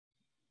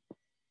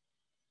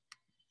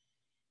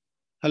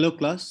Hello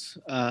class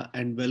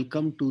and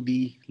welcome to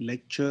the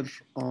lecture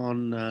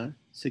on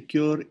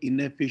secure and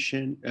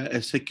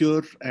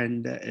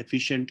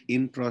efficient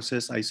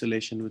in-process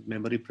isolation with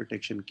memory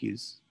protection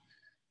keys.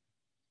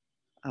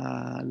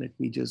 Let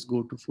me just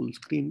go to full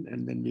screen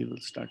and then we will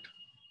start.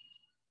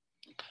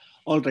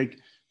 All right,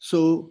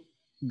 so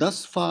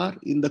thus far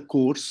in the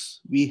course,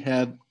 we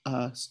have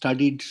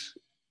studied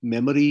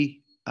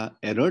memory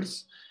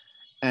errors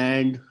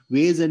and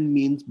ways and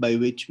means by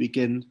which we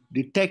can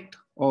detect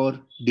or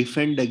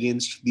defend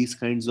against these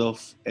kinds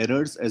of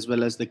errors as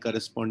well as the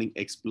corresponding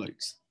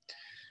exploits.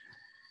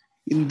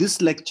 In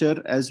this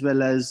lecture, as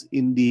well as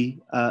in the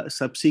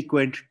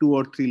subsequent 2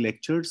 or 3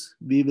 lectures,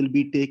 we will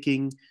be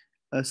taking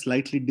a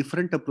slightly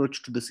different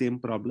approach to the same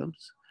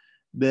problems,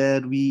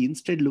 where we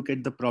instead look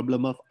at the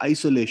problem of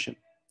isolation.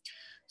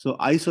 So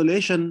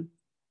isolation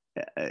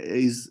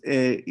is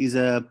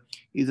a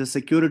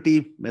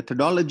security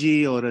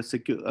methodology or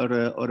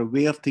a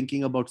way of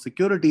thinking about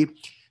security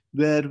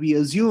where we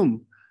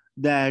assume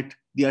that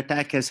the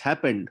attack has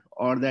happened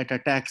or that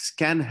attacks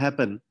can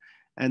happen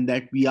and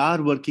that we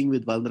are working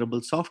with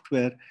vulnerable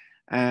software,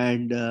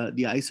 and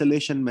the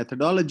isolation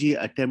methodology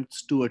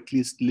attempts to at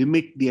least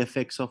limit the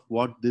effects of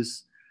what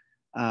this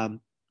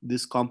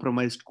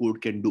compromised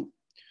code can do.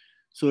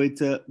 So it's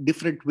a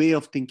different way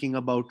of thinking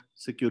about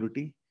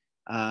security.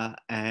 The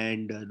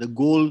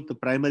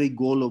primary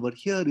goal over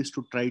here is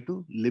to try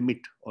to limit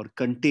or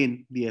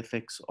contain the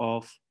effects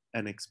of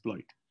an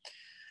exploit.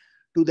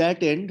 To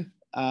that end,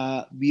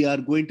 we are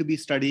going to be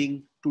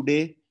studying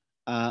today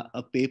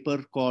a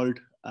paper called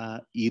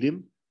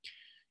ERIM.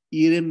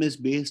 ERIM is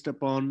based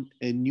upon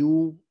a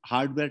new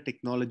hardware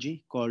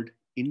technology called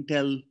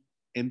Intel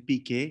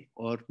MPK,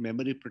 or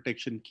memory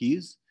protection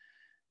keys,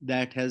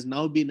 that has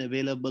now been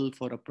available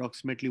for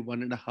approximately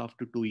 1.5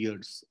 to 2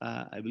 years.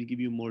 I will give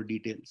you more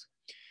details.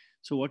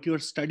 So what you're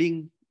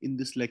studying in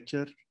this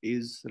lecture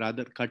is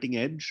rather cutting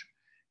edge,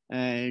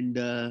 and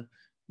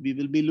we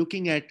will be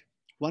looking at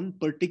one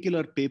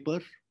particular paper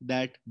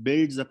that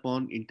builds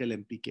upon Intel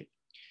MPK.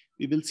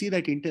 We will see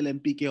that Intel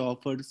MPK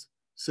offers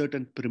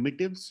certain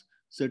primitives,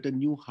 certain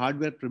new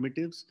hardware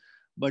primitives,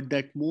 but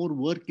that more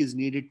work is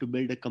needed to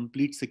build a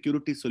complete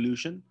security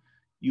solution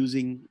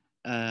using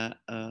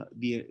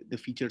the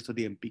features of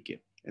the MPK.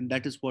 And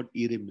that is what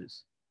ERIM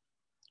is.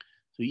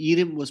 So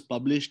ERIM was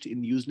published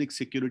in Usenix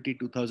Security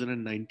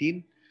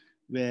 2019,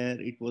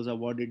 where it was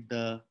awarded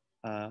the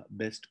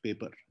best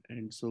paper.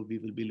 And so we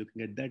will be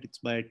looking at that. It's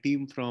by a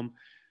team from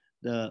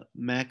the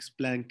Max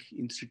Planck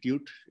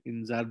Institute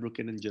in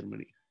Saarbrücken in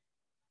Germany.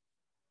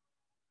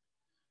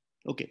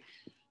 Okay,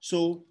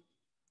 so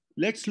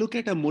let's look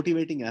at a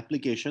motivating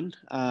application,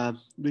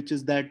 which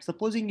is that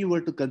supposing you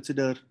were to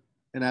consider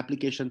an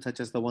application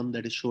such as the one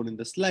that is shown in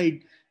the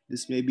slide.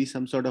 This may be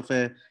some sort of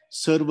a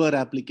server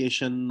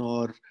application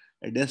or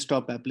a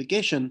desktop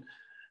application.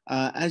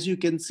 As you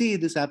can see,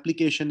 this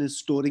application is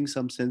storing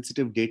some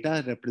sensitive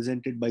data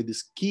represented by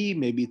this key.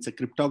 Maybe it's a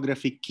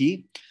cryptographic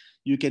key.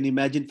 You can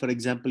imagine, for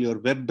example, your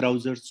web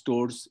browser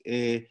stores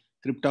a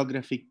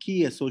cryptographic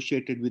key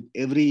associated with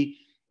every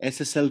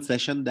SSL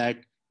session that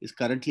is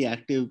currently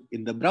active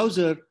in the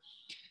browser.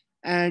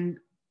 And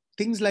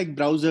things like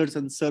browsers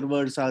and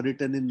servers are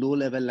written in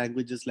low-level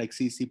languages like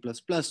C, C++,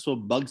 so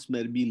bugs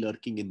may be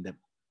lurking in them.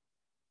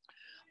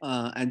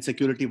 And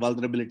security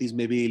vulnerabilities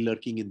may be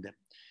lurking in them.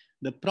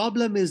 The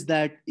problem is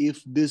that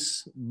if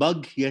this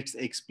bug gets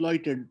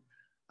exploited,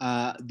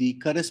 the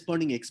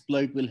corresponding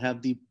exploit will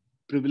have the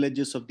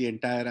privileges of the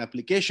entire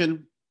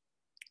application,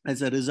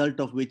 as a result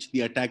of which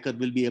the attacker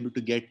will be able to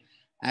get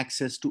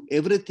access to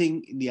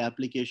everything in the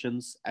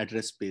application's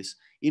address space,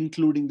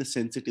 including the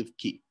sensitive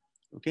key.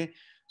 Okay,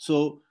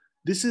 so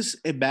this is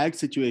a bad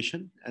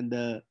situation, and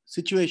the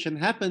situation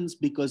happens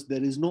because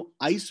there is no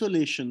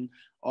isolation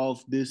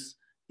of this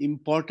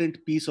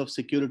important piece of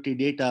security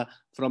data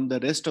from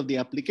the rest of the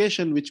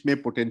application, which may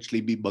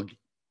potentially be buggy.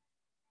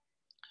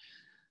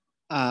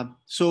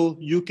 So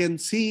you can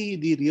see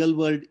the real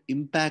world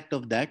impact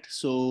of that.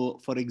 So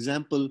for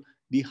example,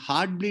 the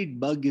Heartbleed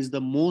bug is the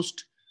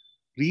most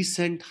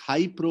recent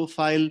high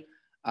profile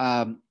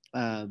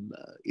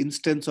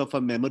instance of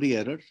a memory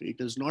error.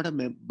 It is not a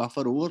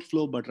buffer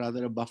overflow, but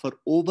rather a buffer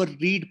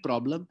overread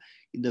problem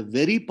in the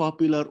very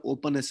popular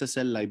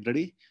OpenSSL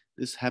library.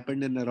 This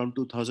happened in around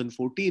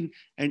 2014,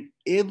 and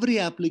every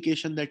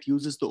application that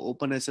uses the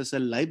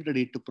OpenSSL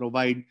library to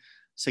provide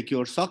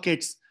secure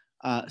sockets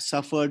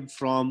suffered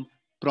from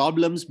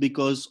problems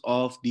because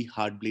of the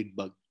Heartbleed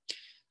bug.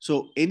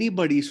 So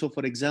anybody, so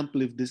for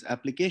example, if this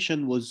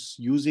application was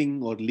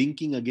using or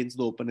linking against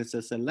the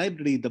OpenSSL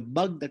library, the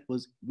bug that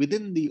was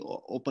within the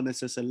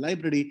OpenSSL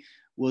library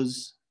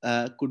was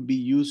could be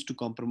used to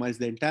compromise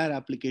the entire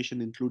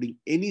application, including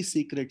any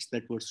secrets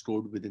that were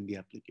stored within the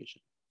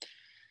application.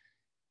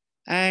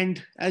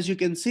 And as you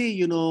can see,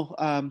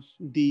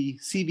 the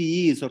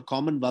CVEs, or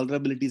common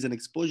vulnerabilities and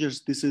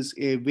exposures, this is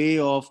a way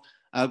of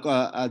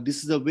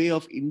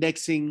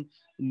indexing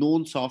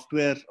known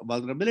software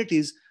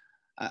vulnerabilities.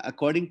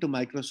 According to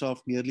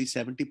Microsoft, nearly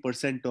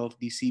 70% of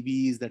the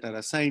CVEs that are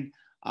assigned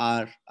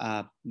are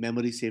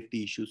memory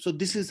safety issues. So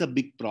this is a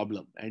big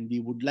problem, and we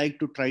would like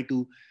to try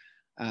to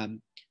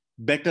um,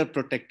 better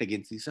protect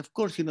against these. Of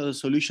course, the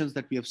solutions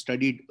that we have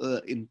studied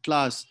in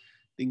class,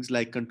 things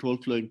like control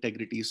flow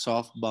integrity,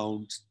 soft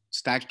bounds,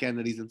 stack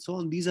canaries, and so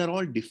on, these are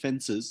all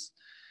defenses.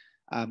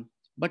 Um,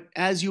 but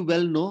as you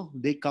well know,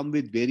 they come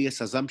with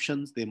various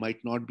assumptions. They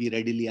might not be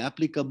readily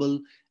applicable.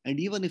 And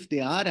even if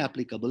they are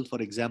applicable,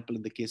 for example,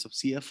 in the case of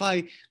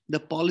CFI, the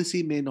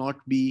policy may not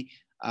be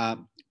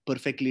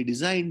perfectly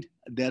designed,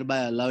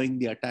 thereby allowing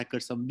the attacker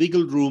some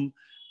wiggle room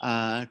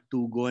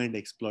to go and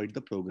exploit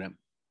the program.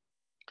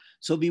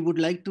 So we would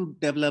like to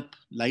develop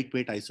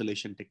lightweight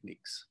isolation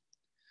techniques.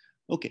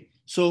 Okay,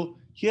 so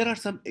here are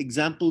some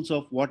examples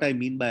of what I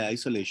mean by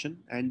isolation.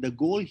 And the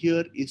goal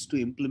here is to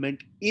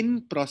implement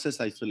in-process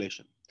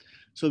isolation.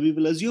 So we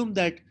will assume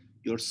that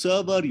your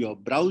server, your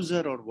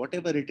browser, or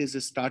whatever it is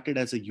started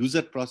as a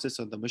user process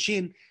on the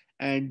machine.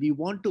 And we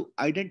want to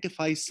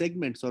identify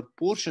segments or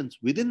portions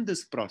within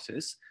this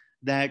process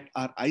that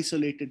are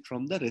isolated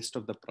from the rest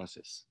of the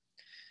process.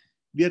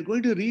 We are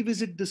going to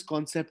revisit this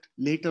concept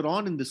later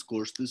on in this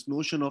course, this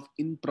notion of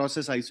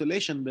in-process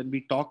isolation, when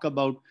we talk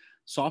about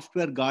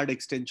software guard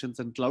extensions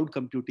and cloud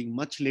computing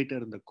much later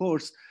in the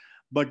course.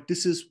 But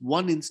this is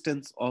one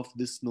instance of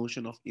this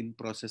notion of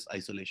in-process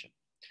isolation.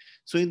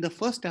 So in the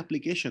first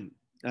application,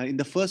 in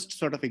the first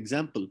sort of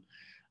example,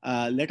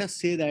 let us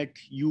say that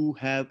you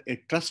have a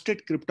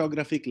trusted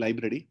cryptographic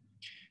library,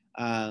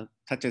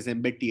 such as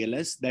embed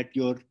TLS, that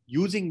you're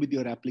using with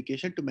your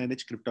application to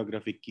manage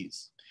cryptographic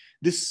keys.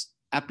 This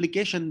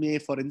application may,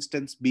 for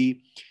instance,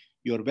 be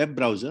your web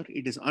browser.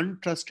 It is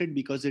untrusted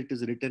because it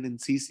is written in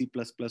C, C++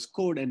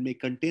 code and may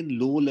contain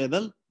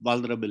low-level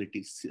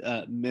vulnerabilities,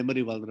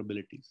 memory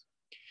vulnerabilities.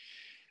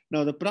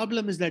 Now, the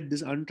problem is that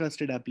this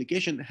untrusted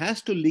application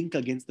has to link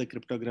against the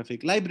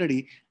cryptographic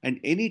library, and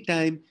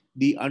anytime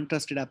the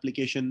untrusted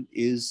application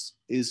is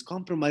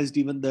compromised,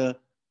 even the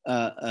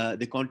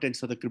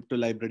contents of the crypto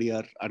library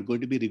are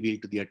going to be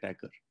revealed to the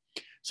attacker.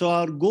 So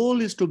our goal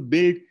is to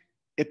build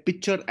a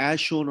picture as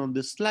shown on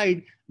this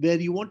slide, where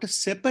you want to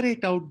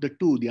separate out the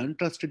two, the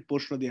untrusted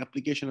portion of the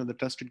application and the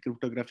trusted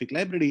cryptographic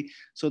library,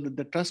 so that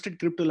the trusted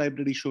crypto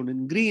library shown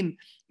in green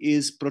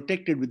is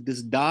protected with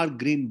this dark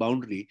green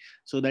boundary,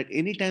 so that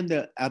anytime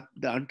the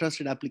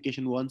untrusted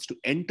application wants to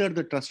enter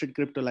the trusted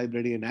crypto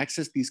library and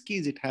access these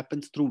keys, it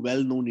happens through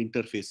well-known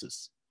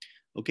interfaces.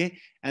 Okay,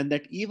 and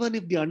that even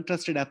if the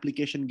untrusted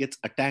application gets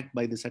attacked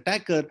by this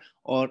attacker,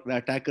 or the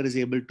attacker is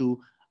able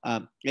to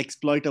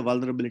exploit a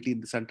vulnerability in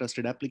this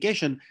untrusted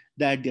application,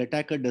 that the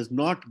attacker does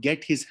not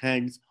get his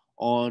hands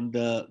on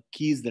the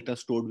keys that are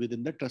stored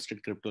within the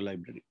trusted crypto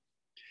library.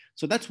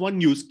 So that's one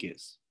use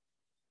case.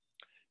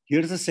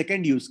 Here's a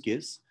second use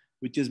case,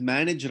 which is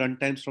manage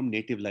runtimes from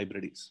native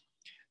libraries.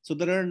 So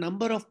there are a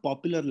number of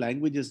popular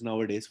languages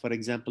nowadays, for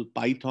example,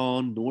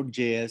 Python,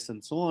 Node.js,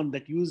 and so on,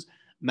 that use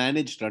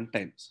managed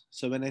runtimes.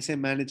 So when I say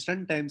managed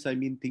runtimes, I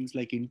mean things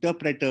like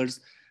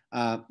interpreters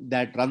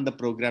that run the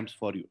programs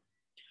for you.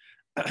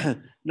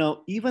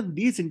 Now, even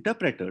these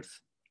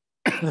interpreters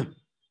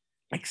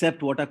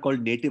accept what are called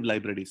native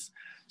libraries.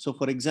 So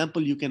for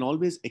example, you can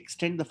always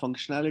extend the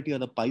functionality of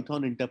the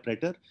Python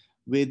interpreter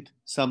with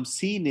some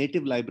C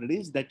native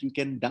libraries that you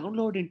can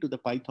download into the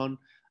Python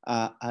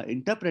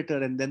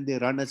interpreter, and then they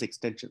run as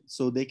extensions.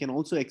 So they can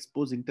also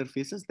expose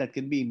interfaces that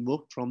can be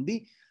invoked from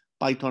the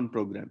Python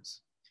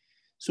programs.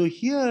 So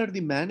here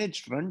the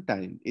managed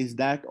runtime is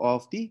that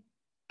of the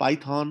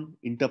Python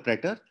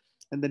interpreter,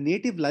 and the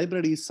native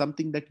library is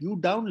something that you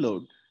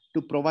download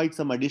to provide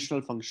some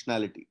additional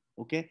functionality.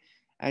 Okay.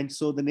 And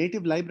so the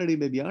native library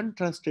may be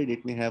untrusted,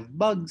 it may have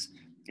bugs,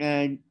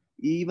 and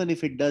even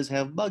if it does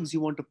have bugs, you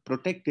want to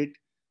protect it.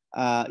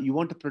 You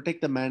want to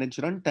protect the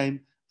managed runtime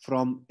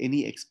from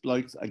any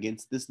exploits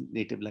against this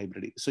native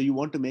library. So you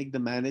want to make the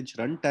managed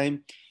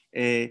runtime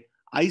a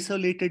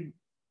isolated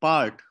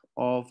part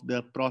of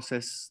the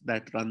process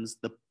that runs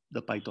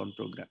the Python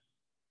program.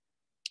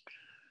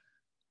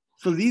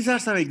 So these are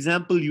some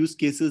example use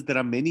cases. There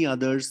are many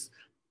others,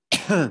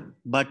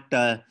 but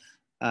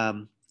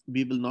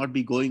we will not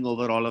be going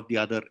over all of the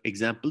other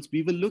examples.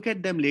 We will look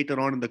at them later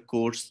on in the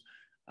course.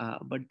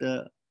 But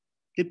the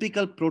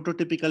typical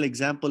prototypical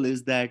example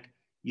is that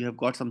you have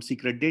got some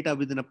secret data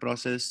within a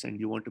process, and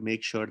you want to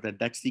make sure that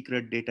that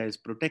secret data is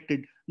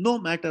protected no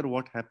matter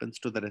what happens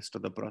to the rest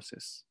of the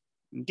process.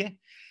 Okay.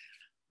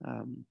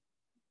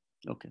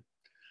 Okay.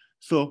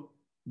 So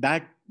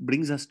that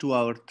brings us to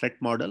our threat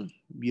model.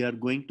 We are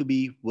going to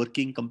be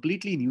working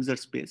completely in user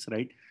space,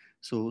 right?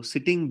 So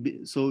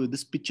so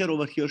this picture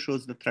over here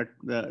shows the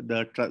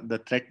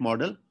threat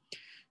model,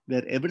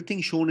 where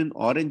everything shown in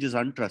orange is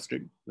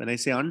untrusted. When I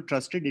say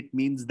untrusted, it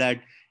means that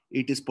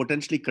it is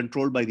potentially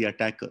controlled by the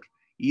attacker,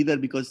 either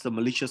because it's a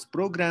malicious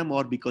program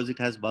or because it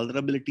has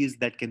vulnerabilities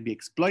that can be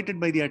exploited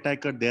by the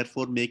attacker,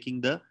 therefore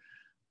making the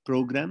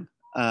program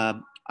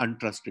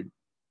untrusted.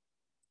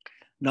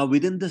 Now,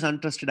 within this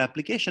untrusted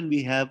application,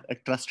 we have a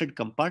trusted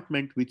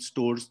compartment which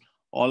stores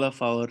all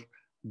of our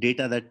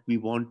data that we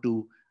want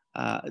to,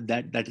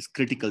 that is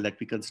critical, that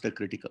we consider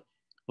critical.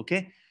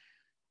 Okay.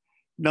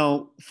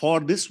 Now, for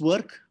this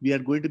work, we are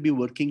going to be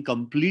working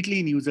completely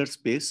in user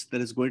space.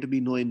 There is going to be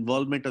no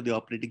involvement of the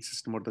operating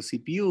system or the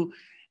CPU.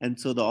 And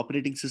so the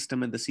operating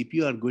system and the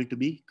CPU are going to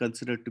be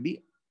considered to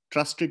be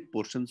trusted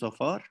portions of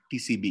our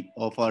TCB,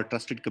 of our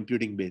trusted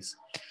computing base.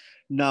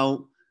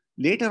 Now,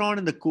 later on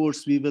in the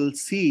course, we will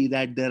see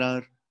that there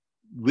are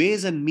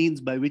ways and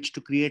means by which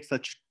to create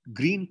such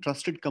green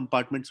trusted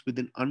compartments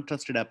within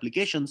untrusted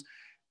applications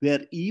where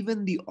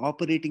even the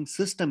operating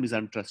system is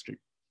untrusted.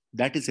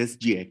 That is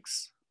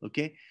SGX.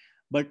 Okay.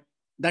 But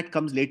that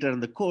comes later in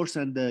the course,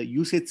 and the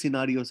usage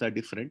scenarios are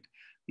different.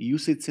 The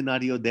usage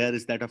scenario there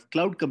is that of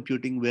cloud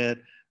computing, where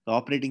the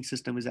operating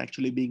system is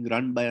actually being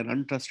run by an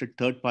untrusted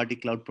third-party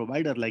cloud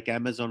provider like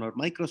Amazon or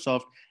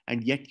Microsoft,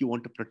 and yet you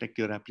want to protect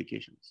your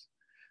applications.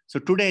 So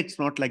today it's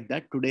not like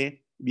that. Today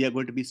we are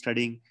going to be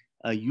studying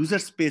a user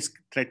space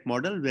threat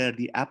model where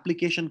the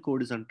application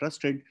code is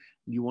untrusted.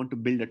 You want to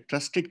build a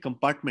trusted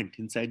compartment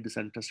inside this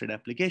untrusted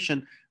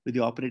application with the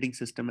operating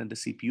system and the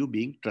CPU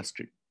being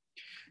trusted.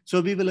 So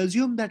we will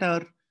assume that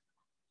our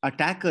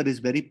attacker is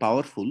very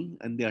powerful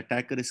and the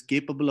attacker is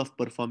capable of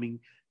performing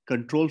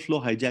control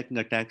flow hijacking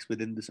attacks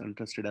within this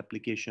untrusted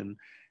application.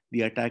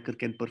 The attacker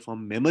can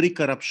perform memory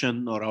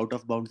corruption or out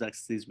of bounds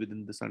access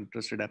within this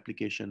untrusted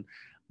application,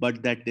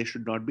 but that they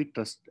should not be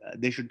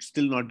they should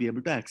still not be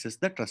able to access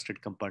the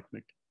trusted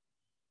compartment.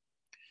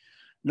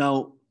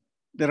 Now,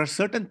 there are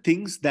certain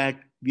things that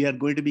we are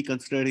going to be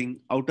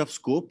considering out of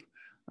scope.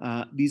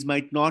 These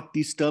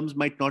terms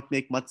might not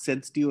make much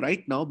sense to you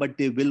right now, but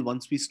they will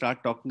once we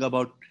start talking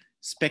about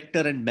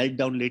Spectre and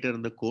Meltdown later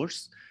in the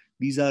course.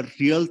 These are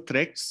real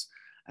threats,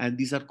 and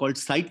these are called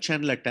side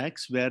channel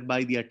attacks,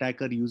 whereby the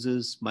attacker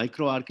uses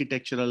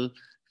microarchitectural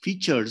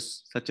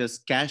features such as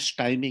cache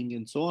timing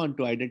and so on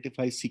to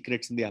identify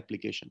secrets in the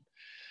application.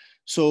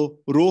 So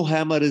row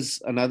hammer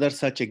is another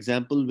such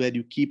example where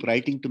you keep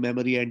writing to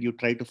memory and you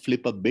try to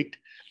flip a bit.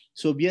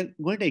 So we are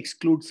going to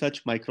exclude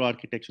such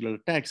microarchitectural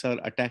attacks. Our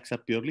attacks are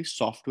purely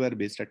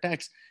software-based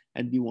attacks,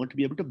 and we want to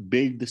be able to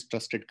build this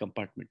trusted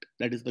compartment.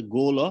 That is the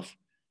goal of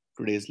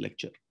today's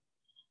lecture.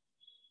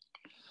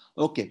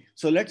 Okay,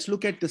 so let's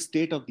look at the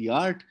state of the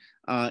art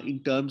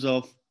in terms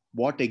of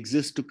what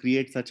exists to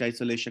create such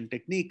isolation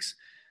techniques.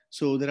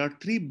 So there are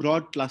three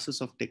broad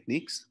classes of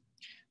techniques.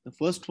 The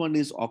first one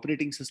is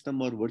operating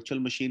system or virtual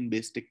machine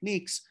based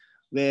techniques,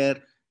 where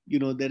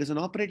there is an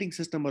operating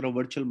system or a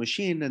virtual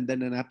machine, and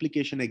then an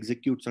application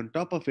executes on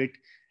top of it,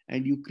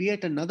 and you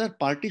create another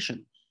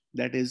partition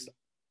that is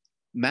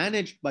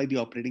managed by the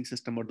operating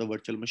system or the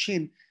virtual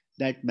machine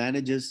that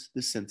manages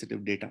this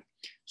sensitive data.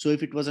 So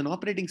if it was an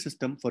operating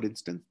system, for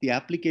instance, the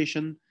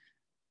application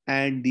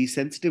and the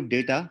sensitive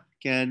data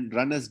can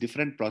run as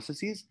different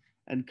processes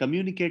and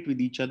communicate with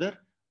each other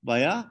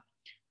via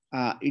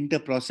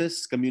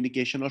inter-process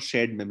communication or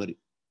shared memory.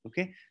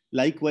 Okay.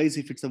 Likewise,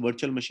 if it's a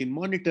virtual machine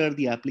monitor,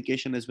 the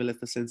application as well as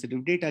the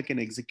sensitive data can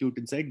execute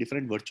inside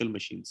different virtual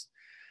machines.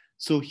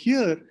 So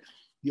here,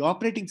 the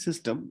operating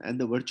system and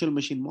the virtual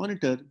machine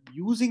monitor,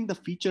 using the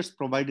features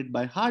provided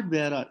by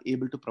hardware, are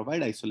able to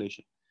provide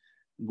isolation.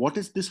 What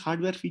is this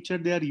hardware feature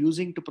they are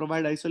using to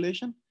provide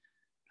isolation?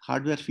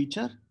 Hardware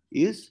feature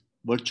is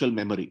virtual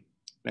memory,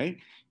 right?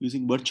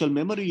 Using virtual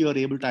memory, you are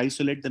able to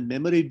isolate the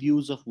memory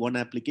views of one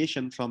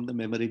application from the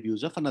memory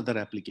views of another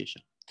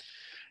application.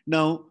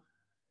 Now,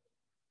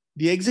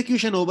 the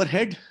execution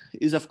overhead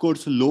is, of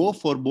course, low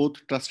for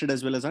both trusted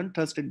as well as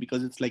untrusted,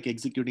 because it's like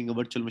executing a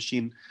virtual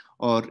machine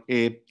or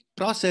a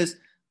process.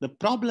 The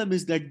problem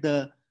is that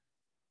the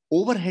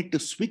overhead to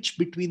switch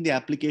between the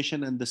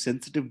application and the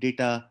sensitive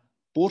data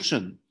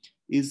portion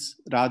is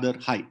rather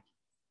high.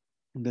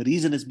 And the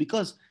reason is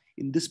because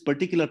in this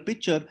particular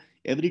picture,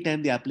 every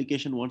time the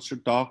application wants to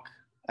talk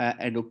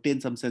and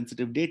obtain some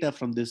sensitive data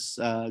from this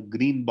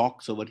green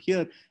box over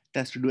here, it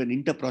has to do an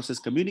inter-process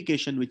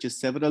communication, which is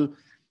several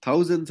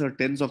thousands or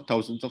tens of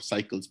thousands of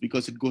cycles,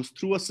 because it goes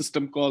through a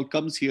system call,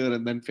 comes here,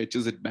 and then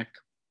fetches it back.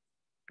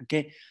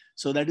 Okay,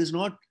 so that is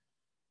not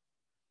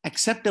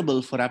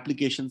acceptable for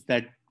applications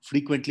that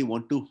frequently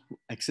want to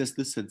access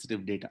this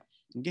sensitive data.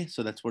 Okay,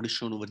 so that's what is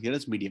shown over here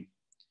as medium.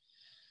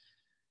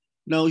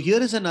 Now,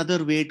 here is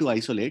another way to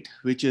isolate,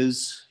 which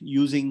is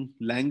using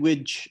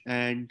language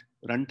and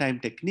runtime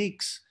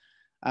techniques.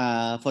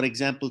 For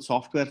example,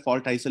 software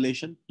fault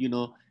isolation.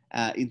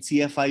 In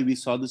CFI, we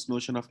saw this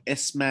notion of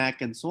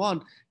SMAC and so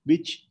on,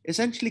 which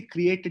essentially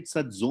created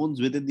such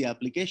zones within the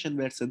application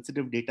where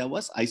sensitive data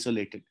was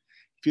isolated.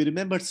 If you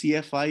remember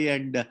CFI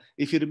and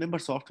if you remember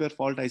software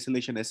fault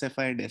isolation,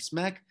 SFI and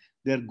SMAC,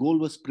 their goal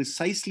was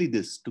precisely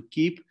this, to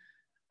keep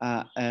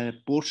a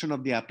portion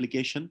of the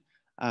application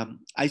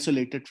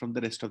isolated from the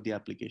rest of the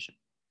application.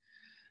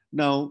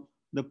 Now,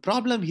 the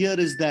problem here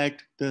is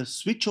that the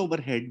switch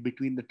overhead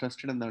between the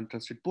trusted and the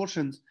untrusted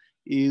portions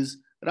is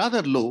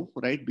rather low,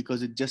 right?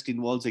 Because it just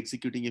involves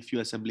executing a few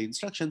assembly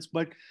instructions,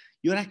 but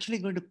you're actually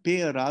going to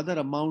pay a rather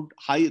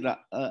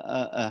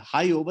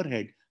high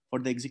overhead for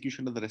the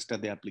execution of the rest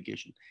of the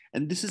application.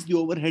 And this is the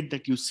overhead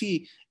that you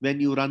see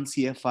when you run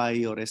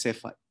CFI or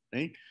SFI,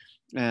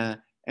 right?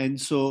 And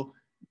so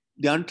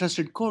the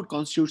untrusted code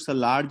constitutes the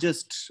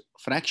largest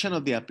fraction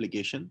of the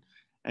application.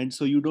 And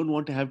so you don't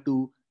want to have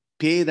to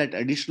pay that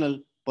additional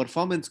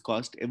performance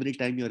cost every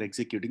time you're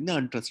executing the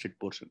untrusted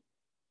portion.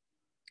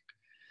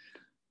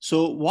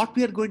 So what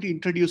we are going to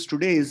introduce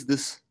today is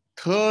this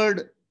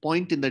third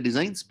point in the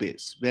design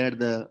space where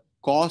the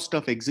cost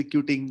of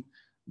executing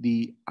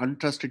the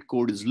untrusted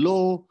code is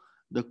low,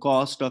 the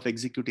cost of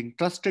executing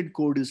trusted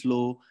code is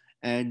low,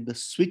 and the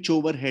switch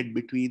overhead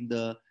between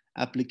the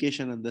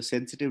application and the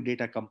sensitive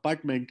data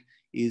compartment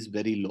is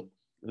very low.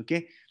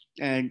 Okay.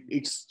 And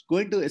it's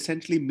going to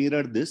essentially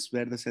mirror this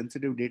where the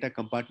sensitive data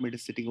compartment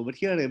is sitting over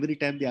here. Every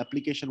time the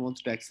application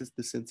wants to access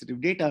the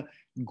sensitive data,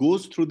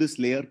 goes through this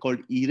layer called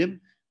ERIM,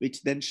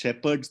 which then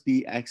shepherds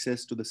the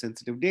access to the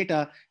sensitive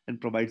data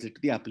and provides it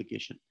to the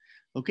application.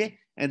 Okay.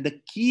 And the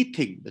key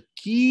thing, the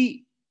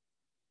key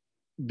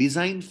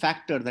design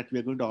factor that we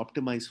are going to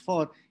optimize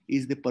for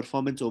is the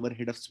performance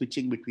overhead of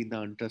switching between the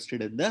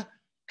untrusted and the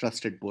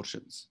trusted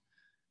portions.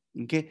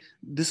 Okay.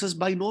 This is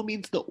by no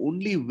means the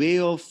only way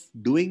of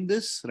doing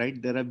this, right?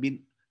 There have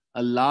been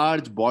a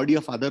large body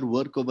of other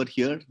work over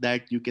here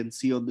that you can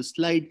see on the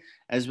slide,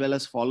 as well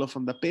as follow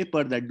from the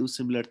paper that do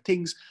similar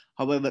things.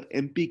 However,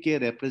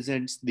 MPK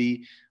represents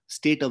the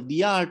state of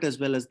the art as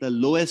well as the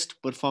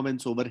lowest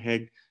performance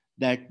overhead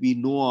that we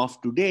know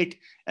of to date,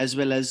 as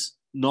well as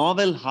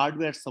novel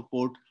hardware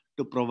support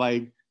to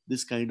provide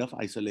this kind of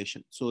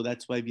isolation. So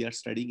that's why we are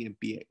studying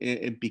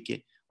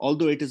MPK,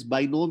 although it is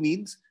by no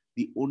means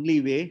the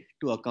only way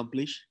to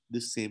accomplish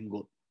this same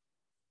goal.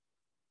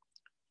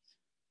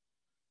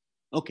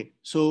 Okay,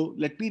 so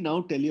let me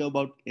now tell you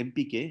about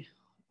MPK.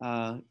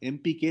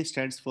 MPK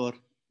stands for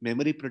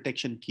Memory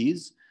Protection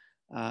Keys.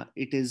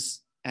 It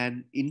is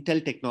an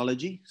Intel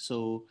technology.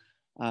 So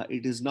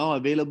it is now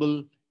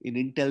available in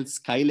Intel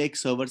Skylake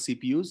server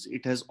CPUs.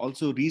 It has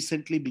also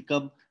recently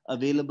become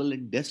available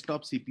in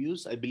desktop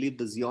CPUs, I believe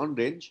the Xeon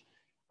range.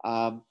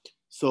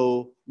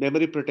 So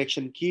memory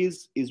protection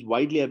keys is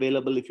widely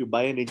available. If you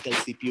buy an Intel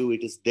CPU,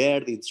 it is there.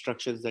 The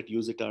instructions that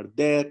use it are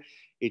there.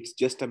 It's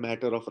just a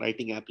matter of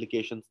writing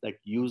applications that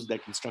use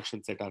that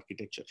instruction set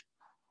architecture.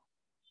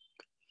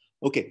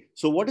 Okay,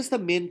 so what is the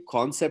main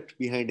concept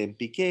behind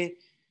MPK?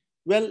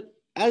 Well,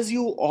 as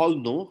you all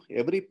know,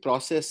 every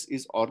process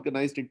is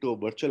organized into a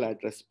virtual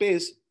address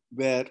space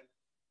where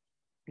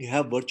you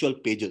have virtual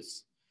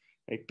pages,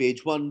 right?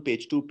 Page 1,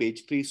 page 2,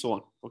 page 3, so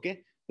on.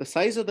 Okay. The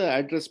size of the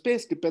address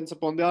space depends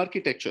upon the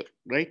architecture,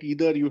 right?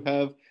 Either you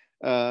have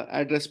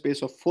address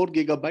space of 4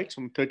 gigabytes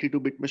on a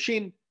 32-bit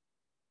machine,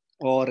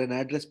 or an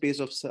address space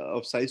of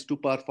size 2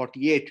 power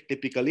 48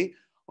 typically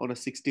on a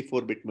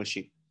 64-bit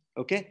machine.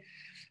 Okay.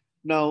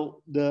 Now,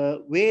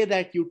 the way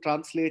that you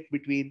translate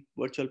between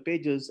virtual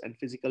pages and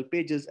physical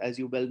pages, as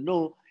you well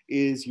know,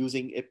 is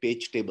using a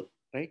page table,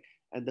 right?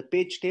 And the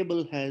page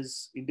table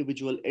has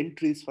individual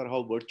entries for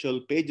how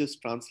virtual pages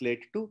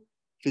translate to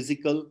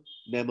physical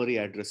memory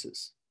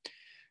addresses.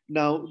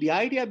 Now, the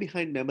idea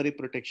behind memory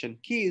protection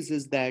keys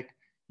is that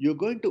you're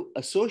going to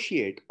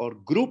associate or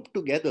group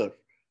together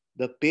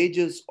the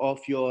pages of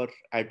your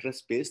address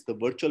space, the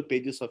virtual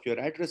pages of your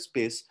address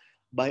space,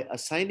 by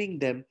assigning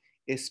them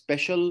a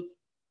special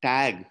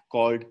tag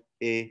called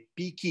a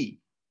P key,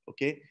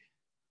 okay,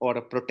 or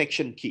a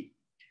protection key.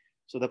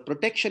 So the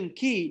protection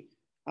key,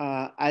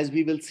 as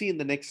we will see in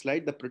the next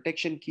slide, the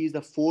protection key is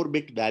the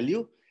 4-bit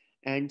value.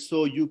 And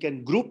so you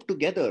can group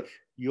together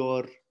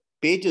your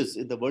pages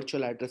in the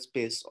virtual address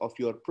space of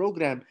your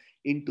program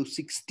into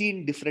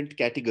 16 different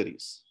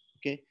categories.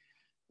 Okay.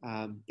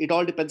 It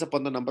all depends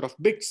upon the number of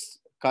bits.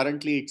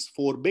 Currently, it's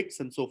 4 bits.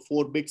 And so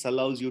 4 bits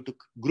allows you to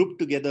group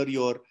together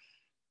your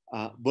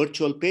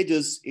virtual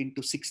pages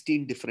into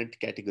 16 different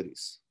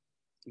categories.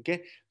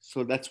 Okay,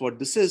 so that's what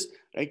this is,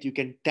 right? You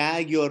can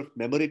tag your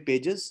memory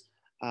pages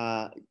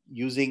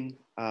using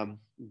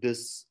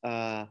this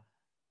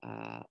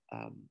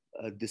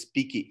this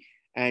P key,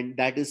 and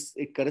that is,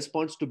 it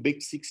corresponds to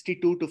bit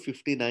 62 to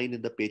 59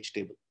 in the page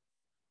table.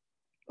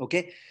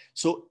 Okay,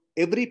 so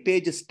every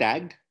page is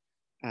tagged,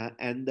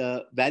 and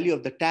the value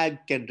of the tag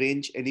can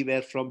range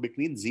anywhere from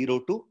between 0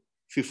 to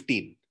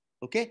 15.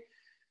 Okay.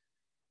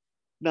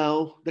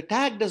 Now, the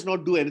tag does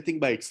not do anything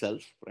by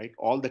itself, right?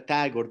 All the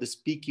tag or this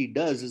P key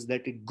does is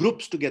that it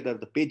groups together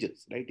the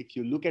pages, right? If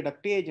you look at a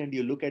page and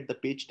you look at the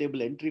page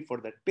table entry for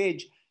that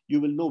page,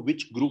 you will know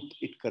which group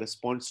it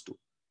corresponds to.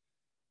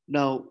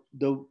 Now,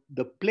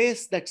 the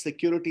place that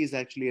security is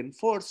actually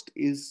enforced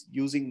is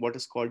using what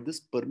is called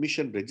this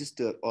permission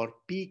register, or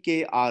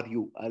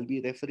PKRU. I'll be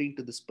referring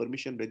to this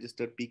permission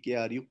register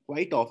PKRU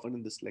quite often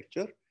in this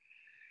lecture.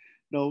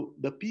 Now,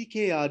 the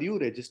PKRU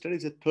register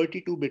is a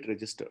 32-bit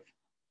register.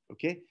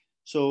 Okay,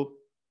 so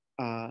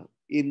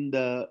in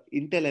the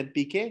Intel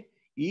MPK,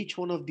 each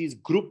one of these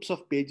groups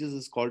of pages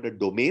is called a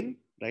domain,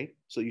 right?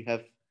 So you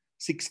have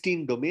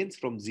 16 domains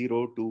from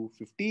 0 to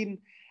 15.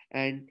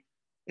 And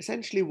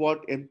essentially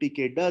what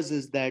MPK does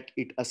is that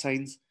it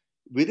assigns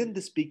within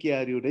this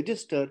PKRU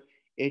register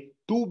a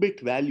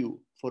 2-bit value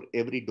for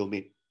every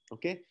domain.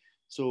 Okay,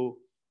 so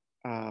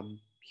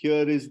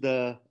here is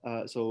the,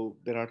 so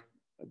there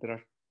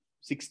are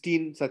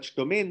 16 such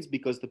domains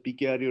because the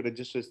PKRU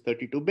register is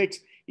 32 bits.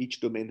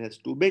 Each domain has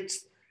 2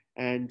 bits.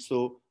 And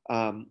so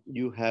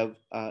you have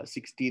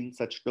 16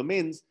 such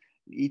domains.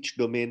 Each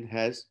domain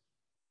has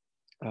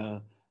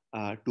 2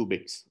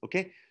 bits.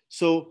 Okay.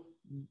 So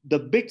the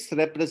bits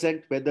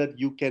represent whether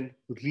you can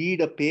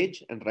read a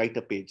page and write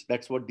a page.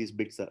 That's what these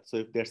bits are. So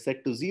if they're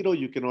set to 0,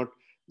 you cannot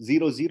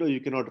 0,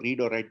 you cannot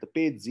read or write the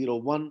page. 0,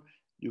 1,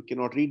 you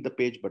cannot read the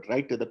page but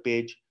write to the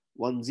page.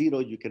 1, 0,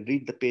 you can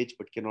read the page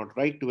but cannot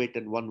write to it.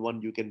 And 1,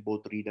 1, you can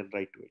both read and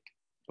write to it.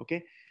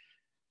 Okay.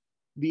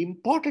 The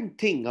important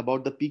thing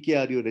about the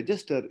PKRU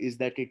register is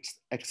that it's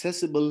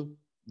accessible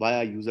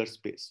via user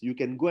space. You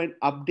can go and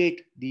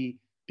update the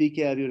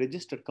PKRU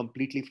register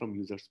completely from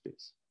user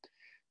space.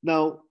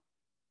 Now,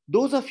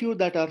 those of you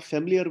that are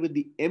familiar with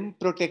the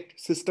mprotect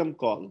system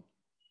call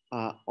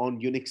on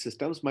Unix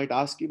systems might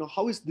ask,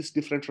 how is this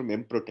different from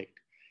mprotect?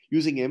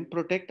 Using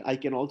mprotect, I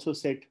can also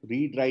set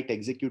read, write,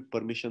 execute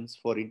permissions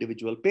for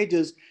individual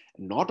pages.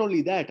 And not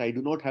only that, I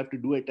do not have to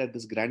do it at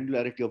this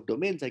granularity of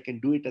domains. I can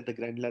do it at the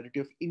granularity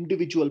of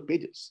individual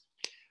pages,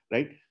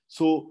 right?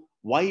 So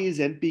why is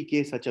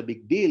MPK such a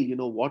big deal?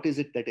 What is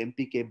it that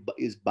MPK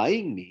is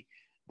buying me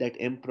that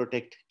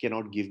mprotect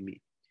cannot give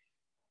me?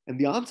 And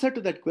the answer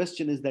to that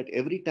question is that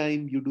every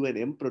time you do an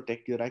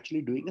mprotect, you're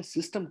actually doing a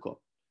system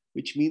call,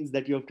 which means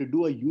that you have to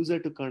do a user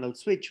to kernel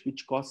switch,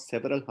 which costs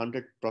several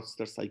hundred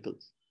processor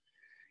cycles.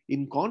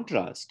 In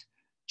contrast,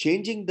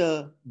 changing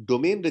the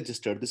domain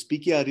register, this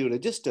PKRU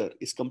register,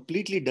 is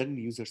completely done in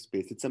user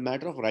space. It's a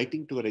matter of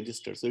writing to a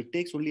register. So it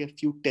takes only a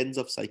few tens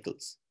of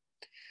cycles.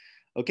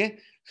 Okay,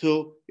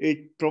 so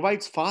it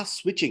provides fast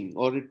switching,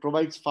 or it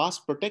provides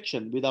fast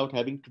protection without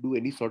having to do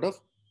any sort of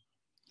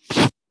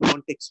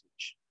context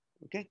switch.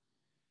 Okay.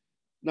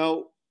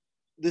 Now,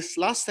 this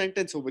last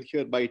sentence over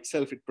here by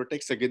itself, it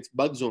protects against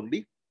bugs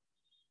only,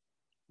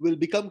 will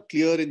become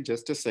clear in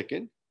just a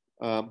second.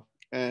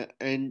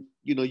 And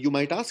you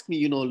might ask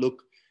me,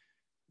 look,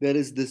 there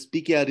is this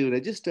PKRU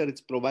register. It's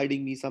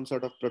providing me some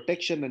sort of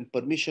protection and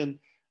permission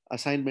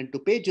assignment to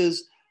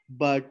pages.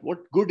 But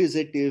what good is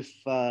it if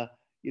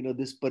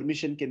this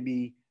permission can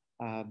be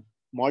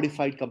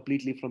modified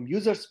completely from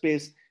user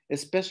space,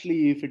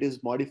 especially if it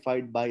is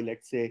modified by,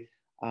 let's say,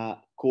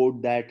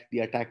 code that the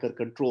attacker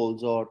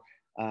controls, or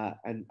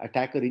an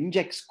attacker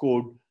injects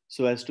code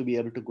so as to be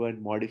able to go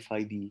and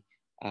modify the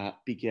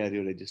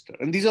PKRU register?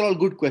 And these are all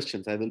good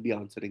questions. I will be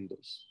answering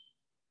those.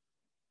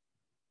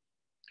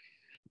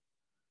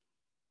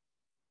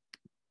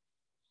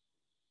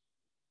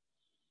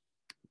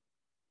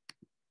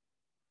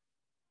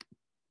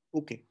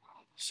 Okay,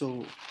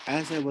 so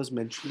as I was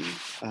mentioning,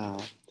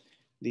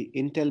 the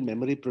Intel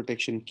memory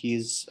protection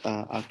keys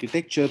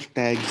architecture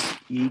tags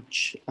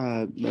each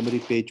memory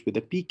page with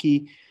a P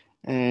key,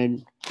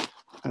 and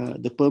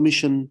the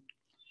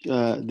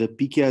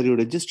PKRU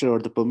register, or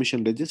the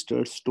permission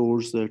register,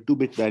 stores the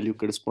 2-bit value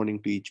corresponding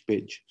to each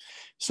page.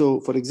 So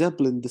for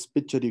example, in this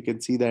picture, you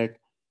can see that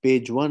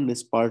page 1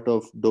 is part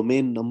of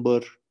domain number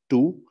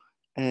 2,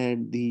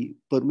 and the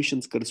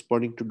permissions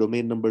corresponding to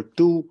domain number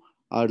 2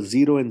 are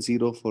 0 and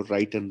 0 for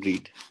write and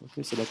read.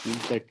 Okay, so that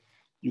means that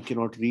you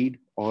cannot read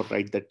or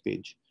write that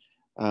page.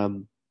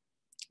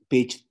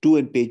 Page 2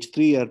 and page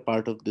 3 are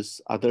part of this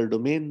other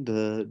domain,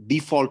 the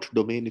default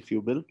domain, if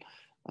you will,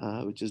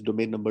 which is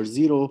domain number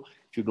 0.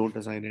 If you don't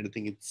assign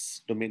anything,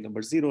 it's domain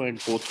number 0,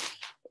 and both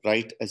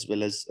write as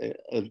well as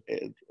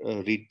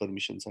read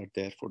permissions are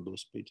there for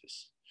those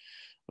pages.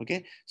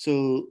 Okay,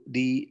 so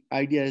the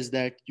idea is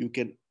that you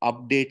can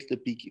update the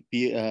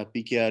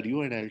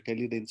PKRU, and I'll tell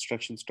you the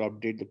instructions to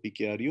update the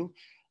PKRU.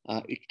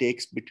 It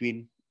takes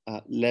between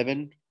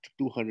 11 to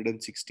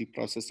 260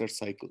 processor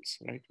cycles,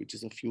 right, which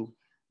is a few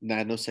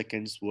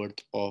nanoseconds worth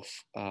of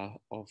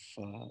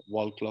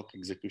wall clock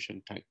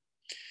execution time.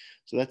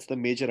 So that's the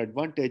major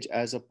advantage,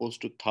 as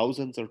opposed to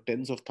thousands or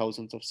tens of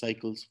thousands of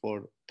cycles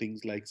for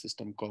things like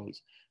system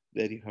calls,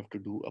 where you have to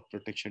do a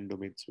protection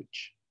domain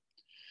switch.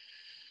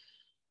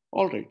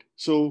 All right,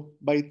 so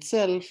by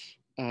itself,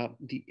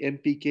 the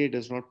MPK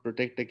does not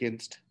protect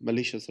against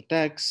malicious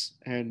attacks.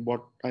 And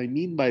what I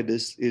mean by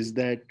this is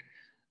that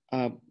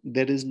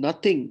there is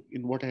nothing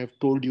in what I have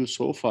told you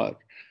so far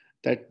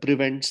that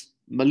prevents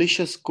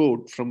malicious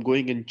code from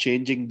going and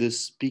changing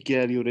this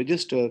PKRU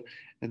register,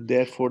 and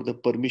therefore the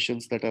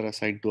permissions that are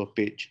assigned to a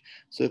page.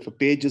 So if a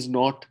page is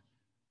not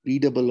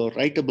readable or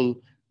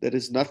writable, there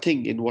is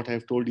nothing in what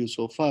I've told you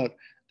so far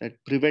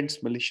that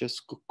prevents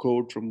malicious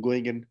code from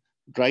going and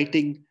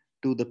writing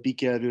to the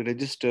PKRU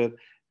register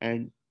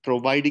and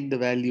providing the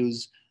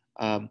values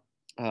 1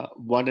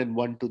 and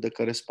 1 to the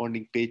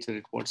corresponding page that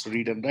it wants to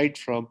read and write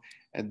from,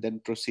 and then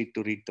proceed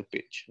to read the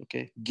page.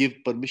 Okay, give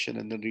permission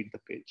and then read the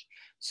page.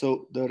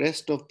 So the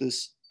rest of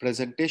this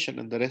presentation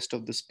and the rest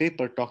of this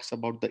paper talks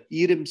about the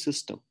ERIM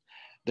system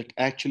that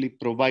actually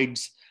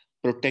provides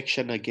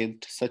protection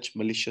against such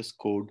malicious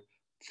code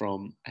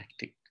from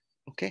acting.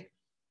 Okay.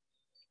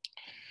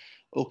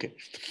 Okay,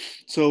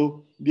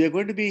 so we are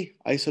going to be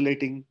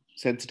isolating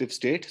sensitive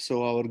state.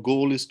 So our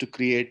goal is to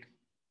create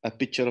a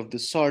picture of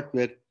this sort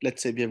where,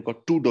 let's say we have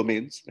got 2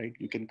 domains, right?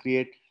 You can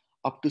create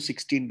up to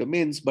 16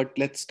 domains, but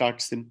let's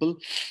start simple.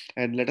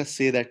 And let us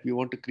say that we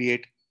want to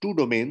create 2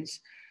 domains,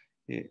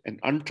 an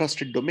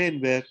untrusted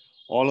domain where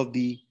all of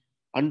the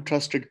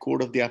untrusted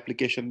code of the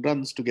application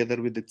runs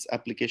together with its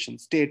application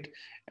state,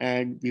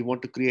 and we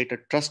want to create a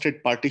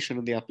trusted partition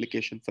of the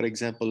application. For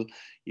example,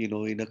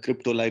 in a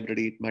crypto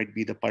library, it might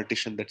be the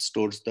partition that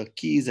stores the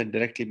keys and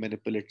directly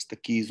manipulates the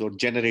keys or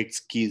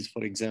generates keys,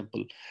 for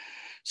example.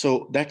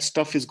 So that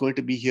stuff is going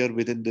to be here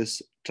within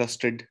this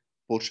trusted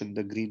portion,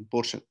 the green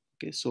portion.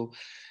 Okay, so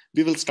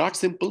we will start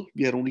simple.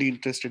 We are only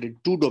interested in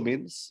 2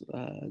 domains.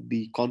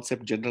 The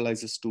concept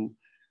generalizes to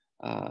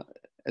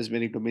as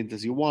many domains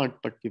as you want,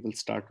 but we will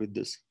start with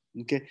this.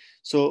 Okay,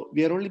 so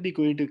we are only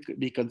going to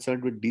be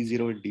concerned with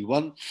D0 and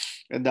D1.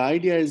 And the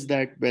idea is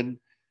that when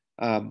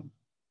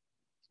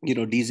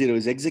D0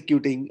 is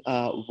executing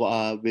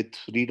with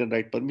read and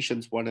write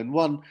permissions 1 and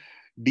 1,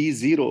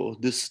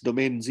 D0, this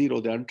domain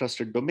 0, the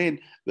untrusted domain,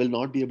 will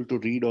not be able to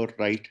read or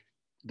write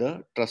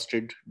the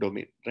trusted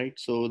domain, right?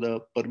 So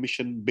the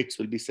permission bits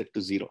will be set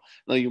to 0.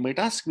 Now you might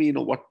ask me,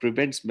 what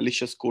prevents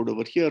malicious code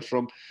over here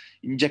from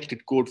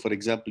injected code, for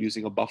example,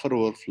 using a buffer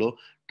overflow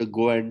to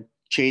go and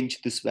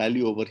change this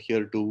value over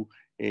here to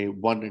a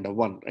 1 and a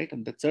 1, right?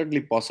 And that's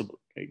certainly possible,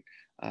 right?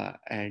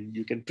 And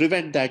you can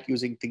prevent that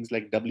using things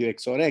like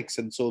WXOR X.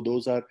 And so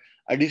those are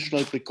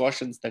additional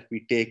precautions that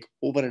we take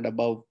over and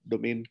above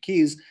domain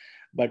keys.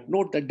 But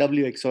note that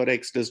WXOR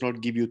X does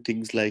not give you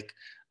things like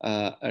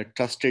a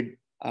trusted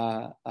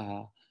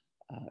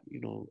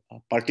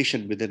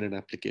partition within an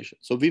application.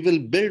 So we will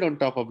build on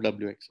top of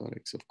WXOR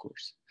X, of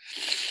course.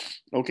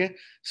 Okay,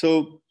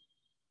 so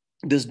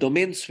this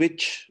domain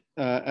switch,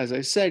 as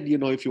I said,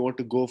 if you want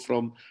to go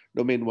from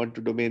domain 1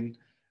 to domain,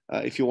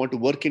 if you want to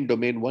work in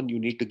domain 1, you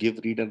need to give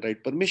read and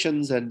write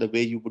permissions. And the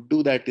way you would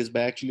do that is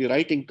by actually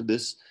writing to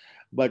this.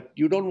 But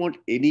you don't want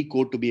any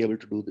code to be able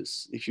to do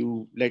this. If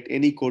you let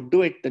any code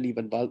do it, then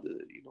even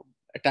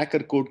attacker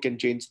code can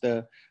change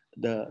the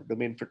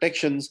domain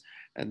protections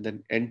and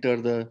then enter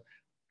the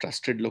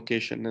trusted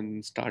location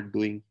and start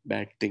doing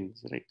bad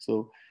things, right?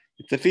 So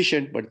it's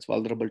efficient, but it's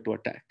vulnerable to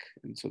attack.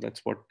 And so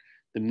that's what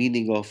the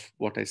meaning of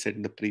what I said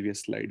in the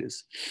previous slide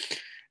is.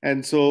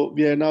 And so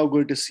we are now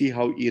going to see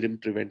how ERIM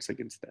prevents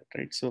against that,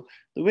 right? So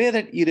the way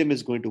that ERIM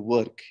is going to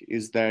work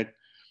is that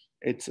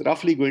it's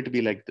roughly going to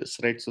be like this,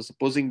 right? So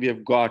supposing we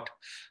have got,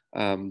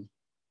 a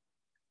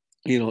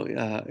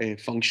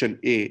function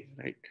A,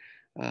 right?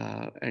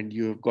 And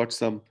you have got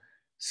some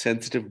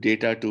sensitive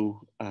data to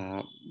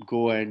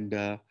go and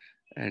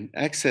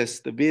access.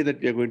 The way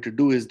that we are going to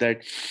do is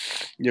that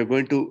you're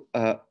going to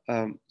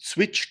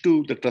switch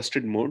to the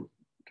trusted mode,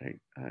 right?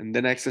 And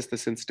then access the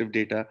sensitive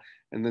data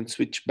and then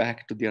switch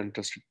back to the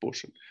untrusted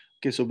portion.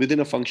 Okay, so within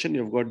a function,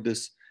 you've got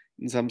this,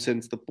 in some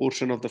sense, the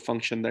portion of the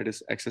function that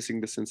is accessing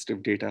the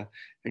sensitive data,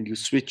 and you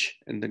switch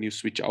and then you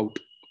switch out.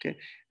 Okay,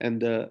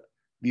 and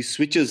these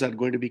switches are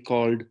going to be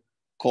called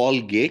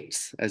call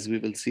gates, as we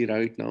will see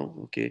right now.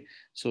 Okay,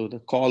 so the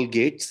call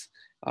gates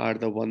are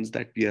the ones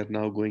that we are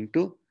now going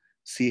to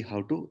see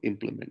how to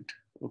implement.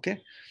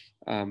 Okay,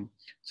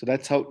 so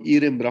that's how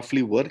ERIM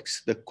roughly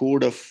works. The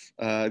code of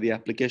the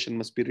application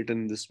must be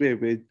written in this way,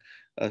 with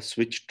a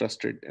switch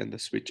trusted and the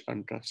switch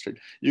untrusted.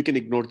 You can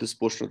ignore this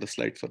portion of the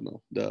slide for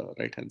now, the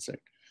right hand side.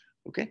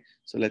 Okay,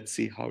 so let's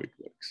see how it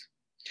works.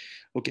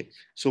 Okay,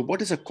 so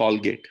what is a call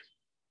gate?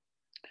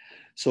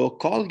 So a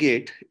call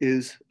gate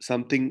is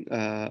something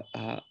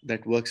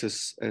that works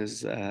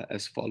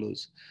as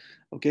follows.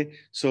 Okay,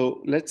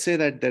 so let's say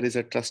that there is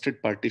a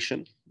trusted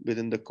partition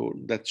within the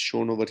code that's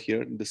shown over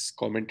here in this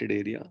commented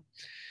area.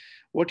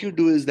 What you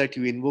do is that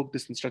you invoke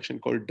this instruction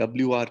called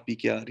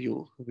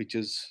WR_PKRU, which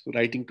is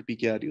writing to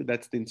PKRU.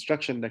 That's the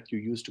instruction that you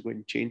use to go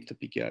and change the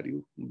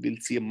PKRU. We'll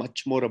see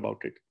much more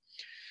about it.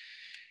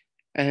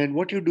 And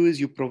what you do is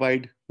you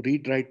provide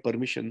read-write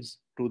permissions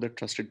to the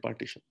trusted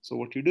partition. So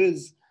what you do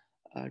is,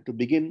 to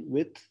begin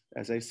with,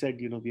 as I said,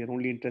 we are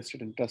only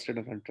interested in trusted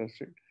and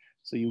untrusted.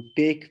 So you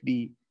take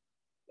the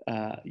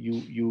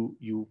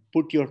you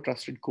put your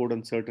trusted code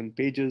on certain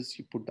pages,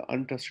 you put the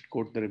untrusted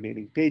code on the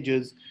remaining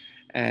pages,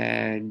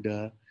 and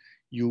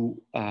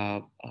you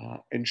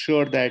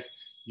ensure that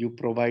you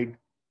provide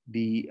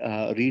the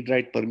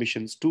read-write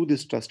permissions to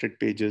these trusted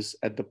pages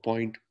at the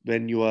point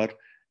when you are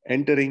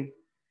entering,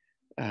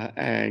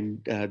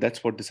 and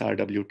that's what this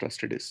RW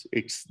trusted is.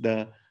 It's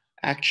the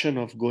action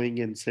of going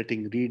and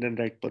setting read and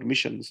write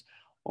permissions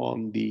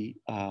on the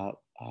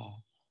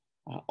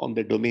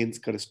domains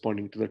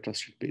corresponding to the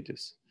trusted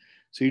pages.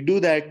 So you do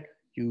that,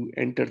 you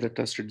enter the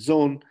trusted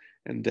zone,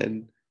 and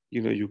then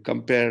you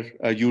compare,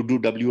 you do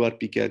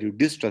WR_PKRU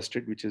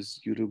distrusted, which is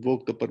you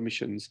revoke the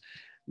permissions,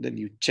 then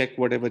you check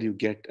whatever you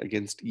get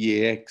against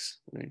EAX,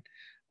 right?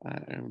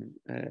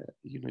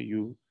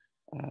 You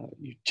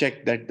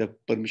check that the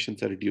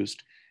permissions are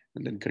reduced,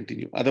 and then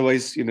continue.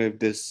 Otherwise, if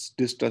this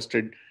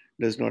distrusted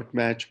does not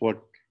match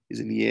what is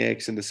in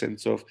EAX, in the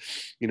sense of,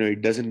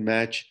 it doesn't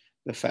match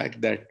the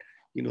fact that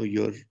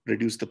you're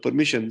reduced the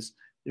permissions,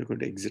 You're going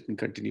to exit and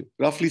continue.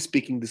 Roughly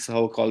speaking, this is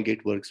how a call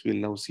gate works. We'll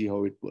now see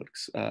how it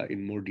works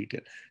in more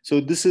detail. So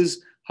this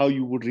is how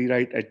you would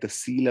rewrite at the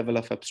C level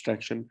of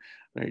abstraction,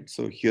 right?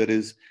 So here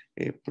is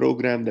a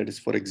program that is,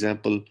 for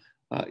example,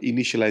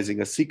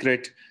 initializing a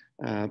secret.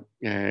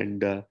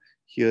 And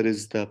here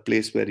is the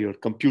place where you're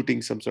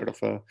computing some sort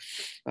of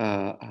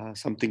a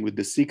something with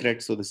the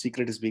secret. So the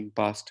secret is being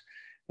passed,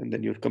 and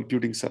then you're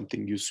computing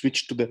something. You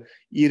switch to the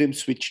ERIM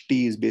switch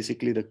T is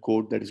basically the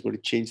code that is going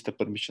to change the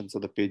permissions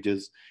of the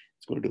pages.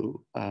 It's going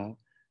to,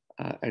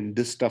 and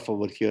this stuff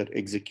over here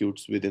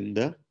executes within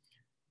the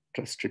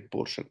trusted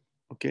portion.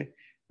 Okay.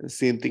 The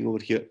same thing over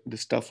here. The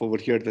stuff over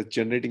here that's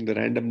generating the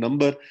random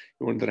number,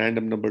 you want the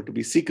random number to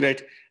be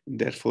secret. And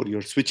therefore,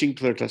 you're switching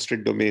to the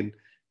trusted domain.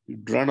 You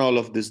run all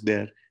of this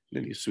there,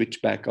 then you switch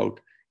back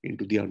out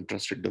into the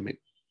untrusted domain.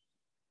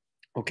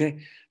 Okay,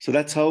 so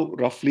that's how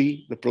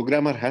roughly the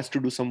programmer has to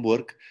do some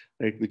work,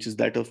 right? Which is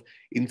that of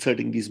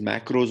inserting these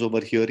macros over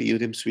here,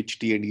 ERIM switch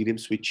T and ERIM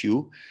switch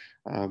U.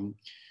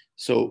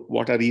 So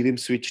what are ERIM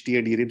switch T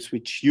and ERIM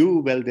switch U?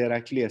 Well, they're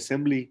actually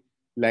assembly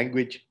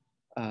language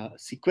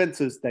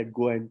sequences that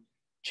go and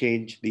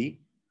change the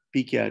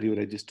PKRU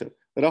register.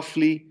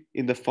 Roughly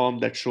in the form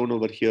that's shown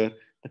over here,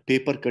 the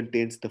paper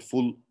contains the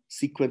full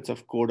sequence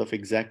of code of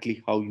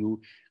exactly how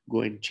you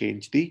go and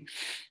change the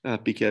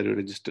PKRU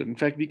register. In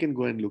fact, we can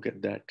go and look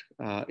at that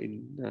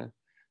in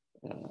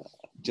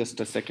just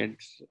a second.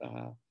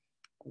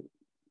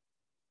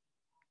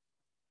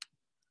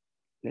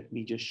 Let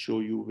me just show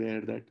you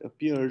where that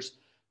appears.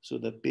 So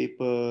the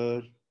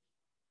paper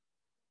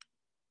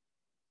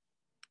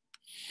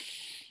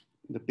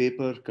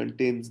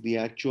contains the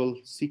actual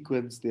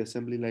sequence, the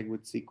assembly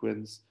language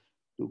sequence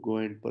to go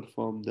and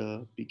perform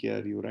the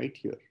PKRU right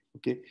here.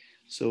 Okay,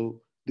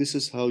 so this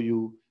is how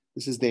you,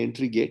 this is the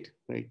entry gate,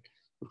 right?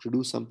 You have to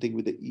do something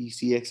with the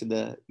ECX and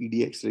the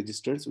EDX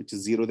registers, which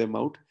is zero them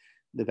out.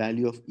 The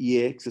value of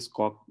EAX is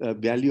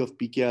value of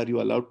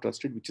PKRU allowed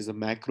trusted, which is a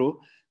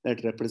macro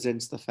that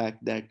represents the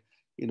fact that,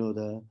 you know,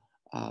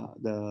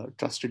 the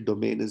trusted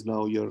domain is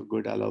now you're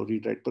going to allow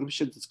read write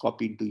permissions. It's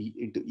copied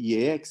into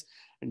EAX.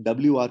 And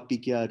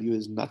WRPKRU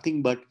is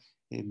nothing but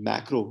a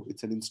macro.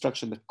 It's an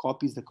instruction that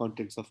copies the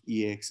contents of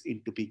EAX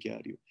into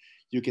PKRU.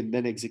 You can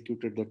then execute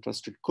the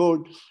trusted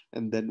code.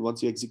 And then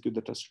once you execute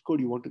the trusted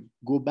code, you want to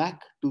go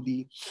back to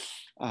the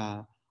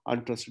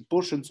untrusted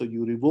portion. So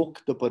you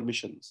revoke the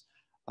permissions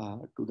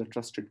to the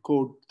trusted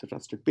code, the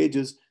trusted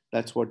pages.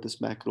 That's what this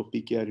macro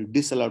PKRU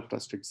disallowed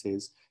trusted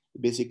says.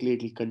 Basically,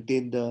 it will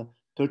contain the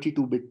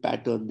 32-bit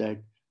pattern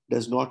that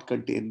does not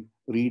contain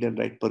read and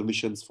write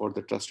permissions for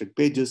the trusted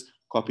pages,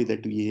 copy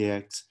that to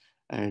EAX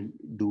and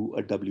do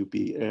a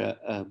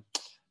WRPKRU,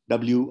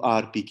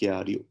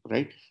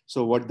 right?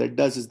 So what that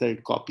does is that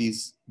it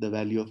copies the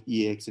value of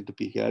EAX into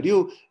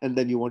PKRU, and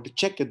then you want to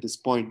check at this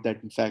point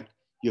that in fact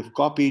you've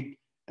copied,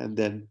 and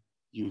then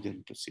you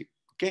can proceed,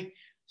 okay?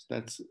 So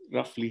that's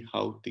roughly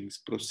how things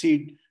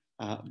proceed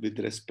with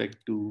respect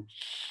to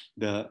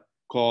the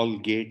call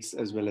gates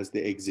as well as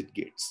the exit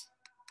gates.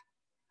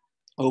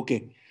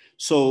 Okay,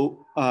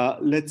 so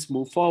let's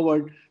move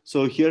forward.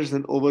 So here's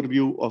an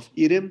overview of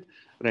ERIM,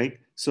 right?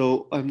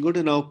 So I'm going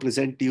to now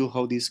present to you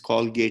how these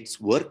call gates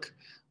work,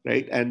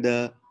 right? And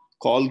the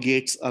call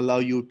gates allow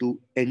you to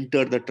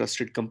enter the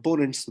trusted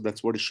components. So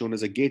that's what is shown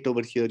as a gate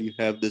over here. You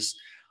have this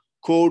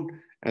code,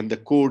 and the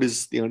code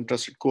is the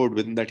untrusted code.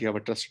 Within that, you have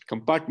a trusted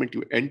compartment.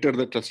 You enter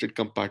the trusted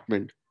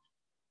compartment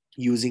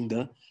using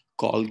the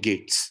call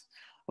gates,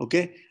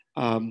 okay?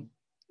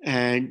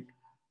 And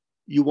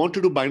you want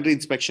to do binary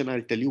inspection.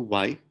 I'll tell you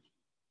why.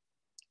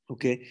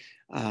 Okay.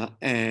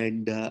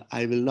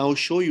 I will now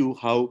show you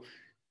how.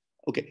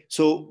 Okay.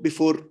 So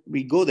before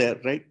we go there,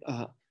 right,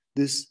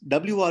 this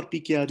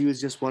WRPKRU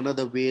is just one of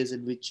the ways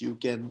in which you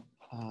can,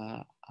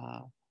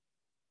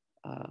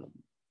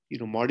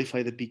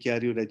 modify the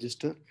PKRU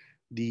register.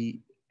 The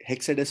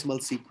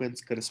hexadecimal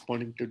sequence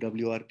corresponding to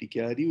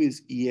WRPKRU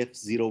is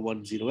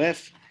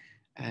EF010F.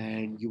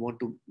 And you want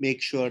to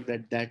make sure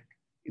that that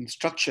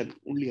instruction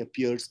only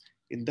appears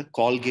in the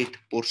call gate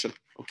portion,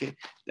 okay?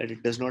 That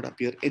it does not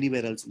appear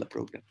anywhere else in the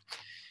program.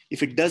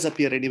 If it does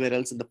appear anywhere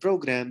else in the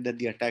program, then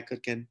the attacker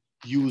can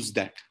use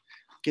that,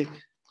 okay?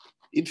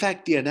 In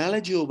fact, the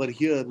analogy over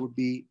here would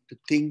be to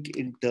think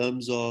in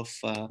terms of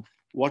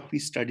what we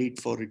studied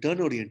for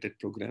return-oriented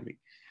programming,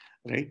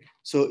 right?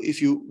 So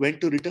if you went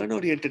to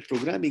return-oriented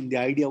programming, the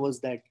idea was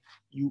that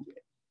you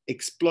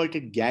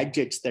exploited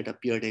gadgets that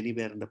appeared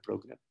anywhere in the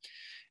program.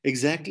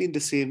 Exactly in the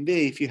same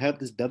way, if you have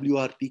this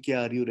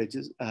WRPKRU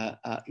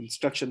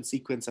instruction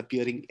sequence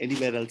appearing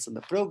anywhere else in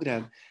the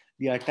program,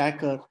 the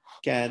attacker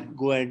can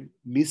go and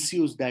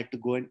misuse that to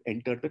go and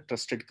enter the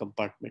trusted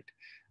compartment,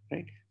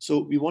 right? So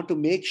we want to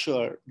make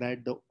sure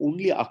that the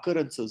only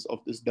occurrences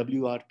of this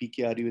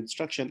WRPKRU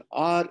instruction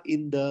are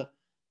in the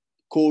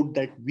code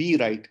that we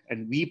write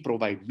and we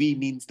provide. We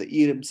means the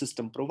ERIM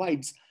system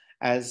provides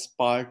as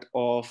part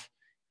of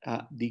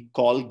the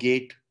call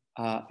gate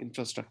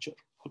infrastructure,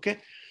 okay?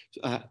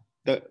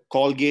 The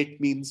call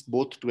gate means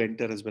both to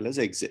enter as well as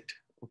exit,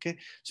 okay?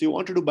 So you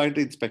want to do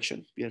binary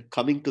inspection. We are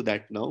coming to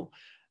that now.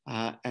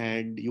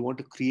 and you want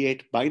to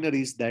create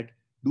binaries that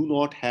do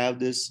not have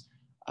this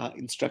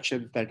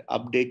instructions that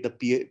update the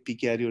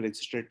PKRU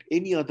register at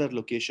any other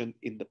location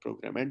in the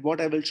program. And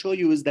what I will show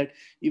you is that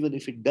even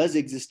if it does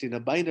exist in a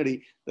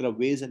binary, there are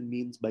ways and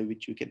means by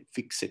which you can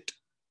fix it.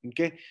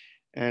 Okay,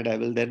 and I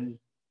will then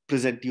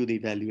present you the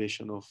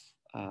evaluation of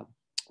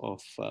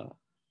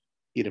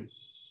IRIM.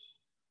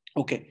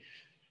 Okay,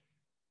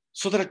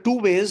 so there are two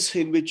ways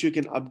in which you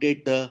can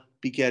update the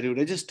PKRU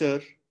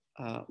register.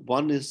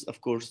 One is,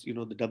 of course, the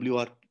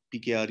WR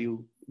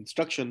PKRU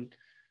instruction,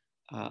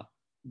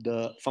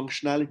 the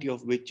functionality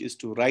of which is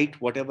to write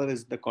whatever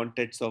is the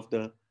contents of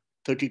the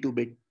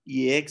 32-bit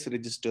EAX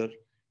register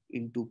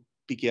into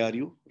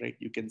PKRU, right?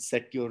 You can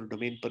set your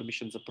domain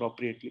permissions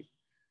appropriately,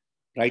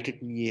 write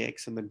it in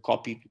EAX and then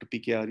copy it to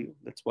PKRU.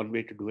 That's one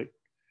way to do it.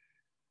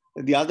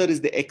 And the other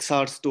is the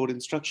XR store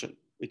instruction,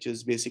 which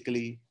is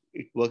basically,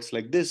 it works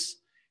like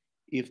this.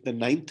 If the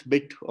 9th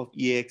bit of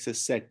EAX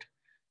is set,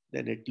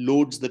 then it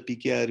loads the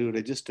PKRU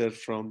register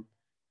from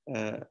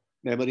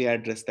memory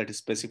address that is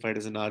specified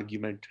as an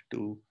argument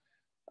to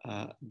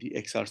the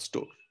XR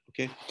store.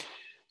 Okay,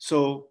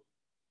 so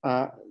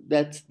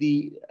that's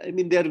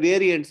they're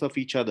variants of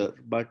each other,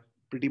 but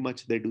pretty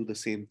much they do the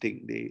same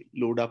thing. They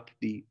load up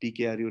the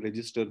PKRU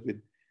register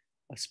with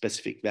a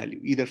specific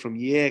value, either from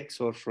EAX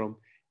or from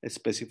a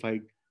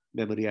specified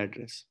memory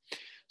address.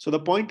 So the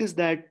point is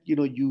that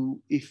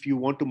if you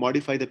want to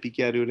modify the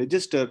PKRU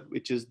register,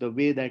 which is the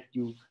way that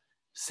you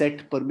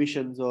set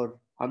permissions or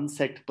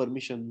unset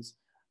permissions,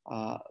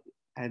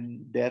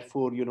 and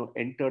therefore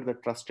enter the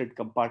trusted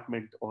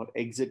compartment or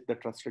exit the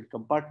trusted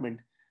compartment,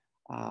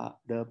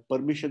 the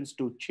permissions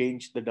to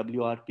change the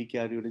WR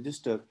PKRU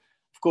register.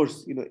 Of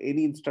course,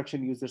 any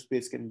instruction user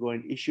space can go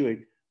and issue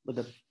it,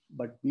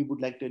 but we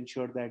would like to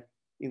ensure that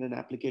in an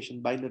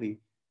application binary,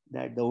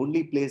 that the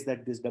only place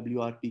that this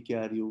WR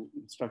PKRU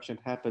instruction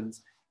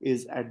happens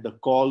is at the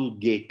call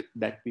gate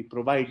that we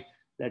provide,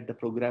 that the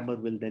programmer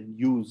will then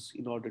use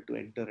in order to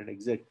enter and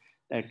exit,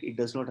 that it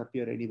does not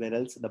appear anywhere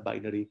else in the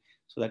binary,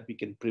 so that we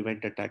can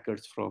prevent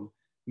attackers from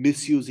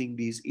misusing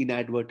these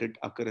inadvertent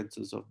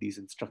occurrences of these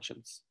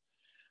instructions.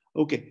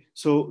 Okay,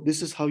 so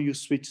this is how you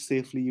switch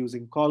safely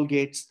using call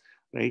gates,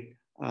 right?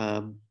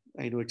 I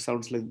know it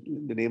sounds like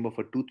the name of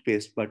a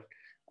toothpaste, but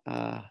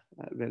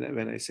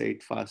when I say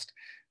it fast,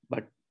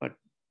 but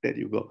there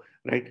you go,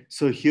 right?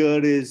 So here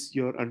is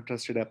your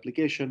untrusted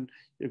application.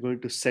 You're going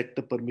to set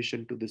the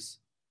permission to this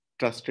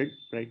trusted,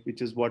 right?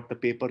 Which is what the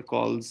paper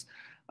calls,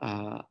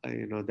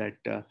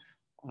 enter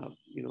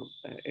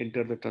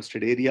the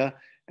trusted area,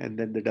 and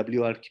then the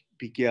WR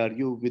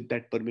PKRU with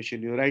that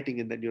permission you're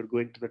writing, and then you're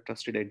going to the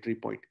trusted entry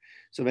point.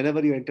 So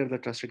whenever you enter the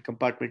trusted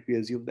compartment, we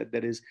assume that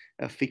there is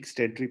a fixed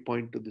entry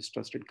point to this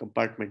trusted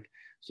compartment,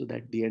 so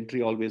that the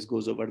entry always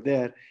goes over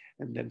there.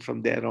 And then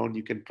from there on,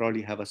 you can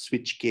probably have a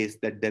switch case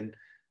that then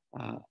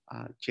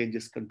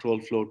changes control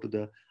flow to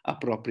the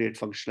appropriate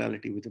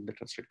functionality within the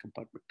trusted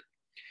compartment.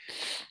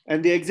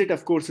 And the exit,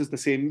 of course, is the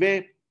same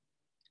way,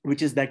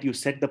 which is that you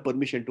set the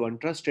permission to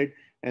untrusted,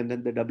 and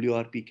then the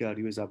WR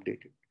PKRU is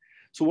updated.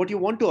 So what you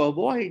want to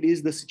avoid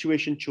is the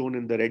situation shown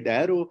in the red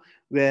arrow,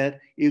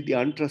 where if the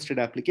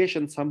untrusted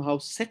application somehow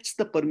sets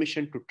the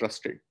permission to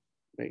trusted,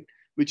 right,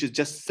 which is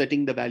just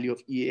setting the value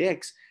of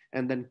EAX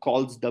and then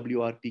calls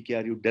WR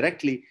PKRU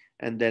directly,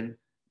 and then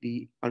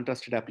the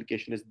untrusted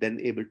application is then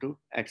able to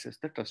access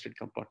the trusted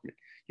compartment.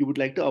 You would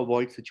like to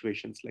avoid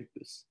situations like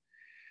this.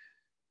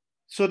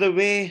 So the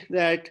way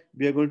that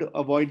we are going to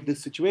avoid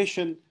this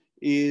situation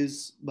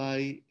is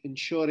by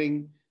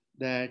ensuring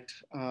that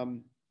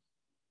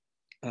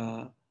we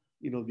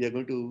are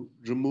going to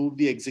remove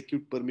the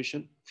execute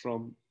permission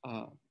from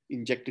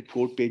injected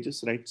code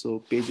pages, right? So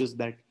pages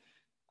that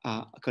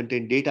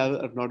contain data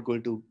are not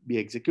going to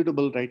be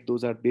executable, right?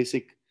 Those are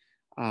basic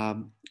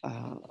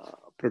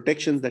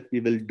protections that we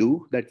will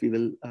do, that we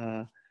will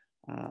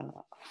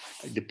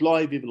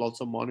deploy. We will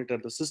also monitor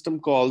the system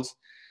calls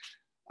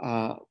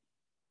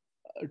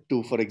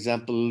to, for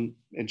example,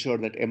 ensure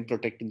that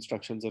mprotect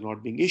instructions are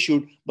not being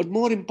issued. But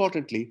more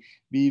importantly,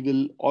 we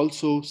will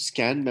also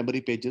scan memory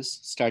pages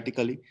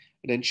statically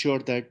and ensure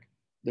that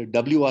the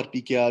WR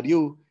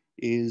PKRU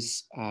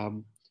is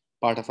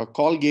part of a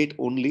call gate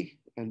only,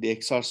 and the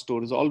XR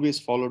store is always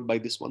followed by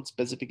this one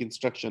specific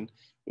instruction,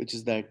 which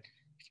is that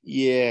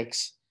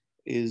EAX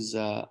is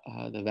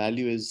the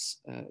value is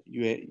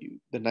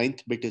the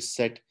 9th bit is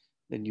set,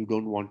 then you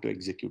don't want to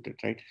execute it,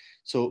 right?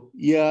 So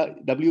yeah,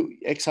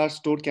 WXR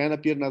store can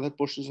appear in other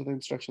portions of the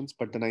instructions,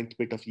 but the 9th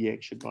bit of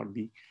EAX should not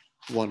be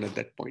one at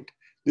that point.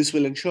 This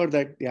will ensure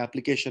that the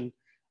application,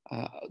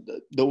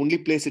 the only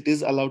place it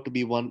is allowed to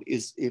be one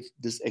is if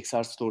this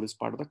XR store is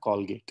part of the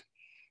call gate.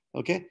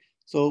 Okay,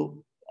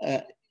 so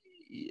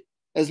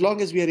as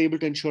long as we are able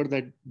to ensure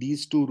that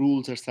these two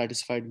rules are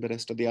satisfied in the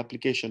rest of the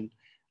application,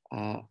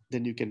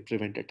 then you can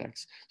prevent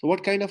attacks. So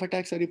what kind of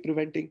attacks are you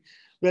preventing?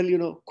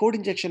 Well, code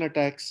injection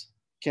attacks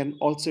can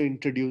also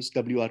introduce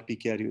WR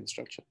PKRU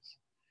instructions.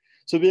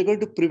 So we are going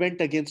to prevent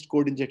against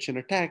code injection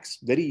attacks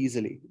very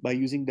easily by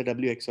using the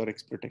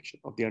WXORX protection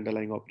of the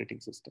underlying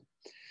operating system.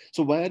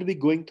 So why are we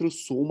going through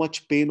so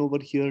much pain over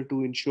here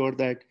to ensure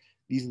that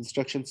these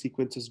instruction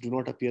sequences do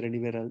not appear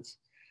anywhere else?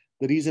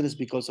 The reason is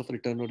because of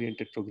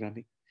return-oriented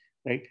programming,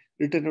 right?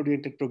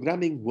 Return-oriented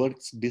programming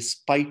works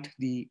despite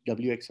the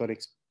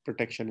WXORX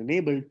protection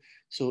enabled.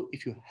 So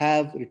if you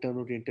have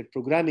return-oriented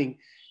programming,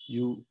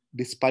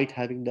 despite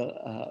having the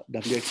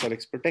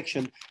WXORX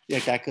protection, the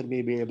attacker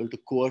may be able to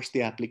coerce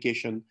the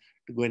application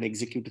to go and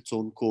execute its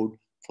own code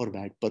for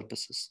bad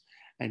purposes.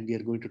 And we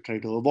are going to try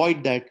to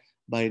avoid that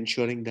by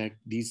ensuring that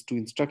these two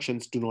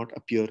instructions do not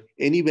appear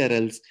anywhere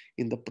else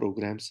in the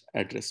program's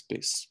address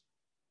space.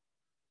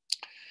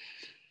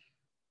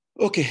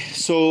 Okay,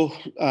 so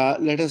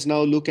let us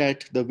now look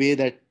at the way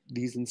that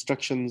these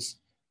instructions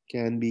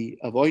can be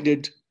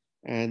avoided,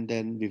 and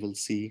then we will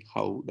see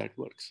how that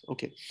works.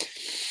 Okay,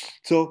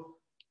 so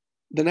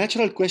the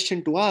natural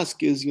question to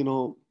ask is,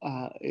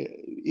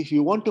 if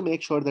you want to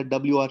make sure that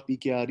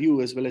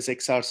WRPKRU as well as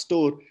XR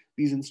store,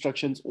 these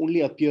instructions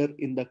only appear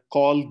in the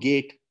call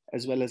gate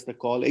as well as the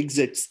call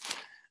exits,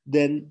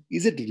 then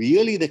is it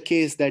really the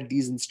case that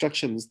these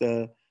instructions,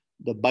 the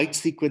byte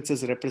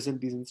sequences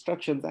represent these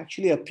instructions,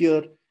 actually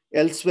appear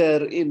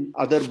elsewhere in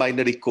other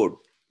binary code,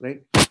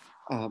 right?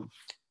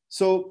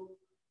 So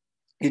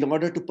in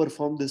order to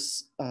perform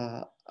this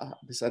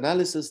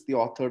analysis, the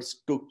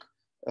authors took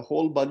a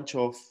whole bunch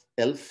of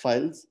ELF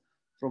files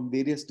from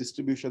various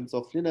distributions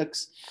of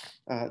Linux.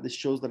 This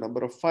shows the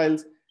number of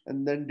files,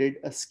 and then did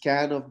a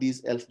scan of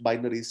these ELF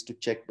binaries to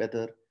check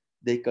whether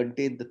they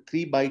contain the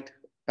 3-byte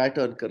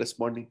pattern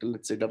corresponding to,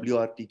 let's say,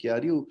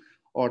 WRPKRU,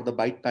 or the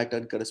byte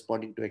pattern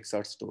corresponding to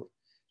XR store.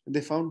 And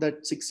they found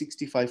that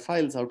 665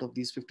 files out of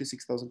these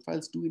 56,000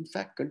 files do in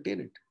fact contain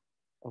it.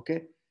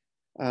 Okay.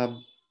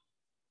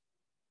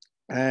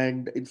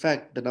 And in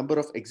fact, the number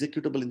of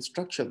executable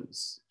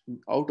instructions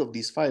out of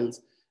these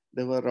files,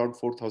 there were around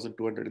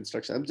 4,200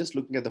 instructions. I'm just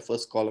looking at the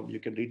first column.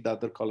 You can read the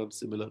other columns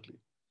similarly.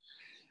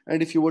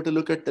 And if you were to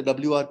look at the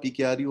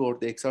WRPKRU or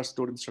the XR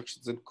stored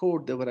instructions in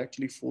code, there were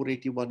actually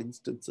 481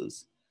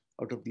 instances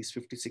out of these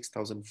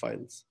 56,000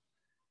 files.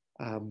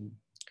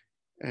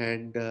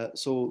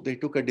 So they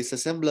took a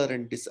disassembler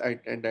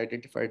and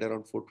identified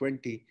around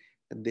 420,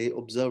 and they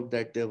observed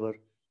that there were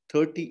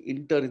 30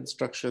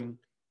 inter-instruction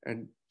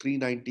and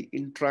 390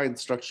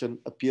 intra-instruction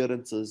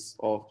appearances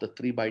of the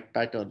 3-byte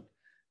pattern,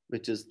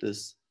 which is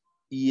this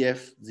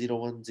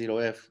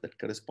EF010F that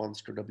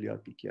corresponds to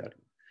WRPKRU.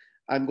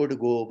 I'm going to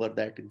go over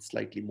that in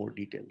slightly more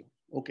detail.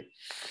 Okay,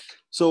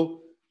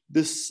 so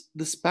this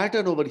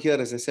pattern over here,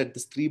 as I said,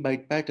 this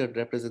 3-byte pattern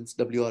represents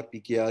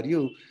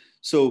WRPKRU.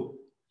 So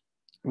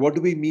what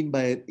do we mean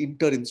by an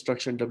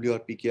inter-instruction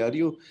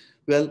WRPKRU?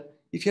 Well,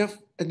 if you have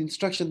an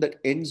instruction that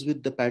ends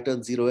with the pattern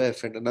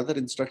 0F and another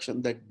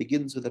instruction that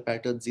begins with the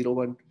pattern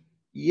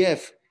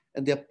 01EF,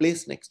 and they are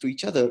placed next to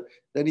each other,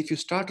 then if you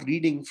start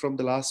reading from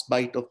the last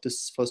byte of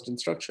this first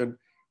instruction,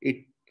 it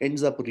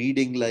ends up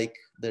reading like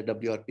the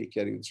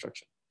WRPKRU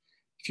instruction.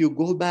 If you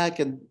go back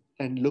and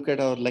look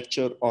at our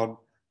lecture on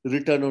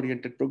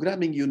return-oriented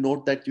programming, you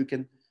note that you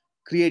can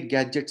create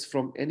gadgets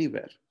from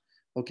anywhere.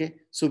 Okay,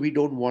 so we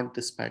don't want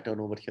this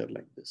pattern over here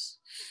like this.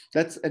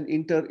 That's an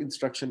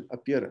inter-instruction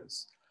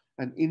appearance.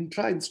 An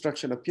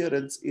intra-instruction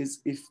appearance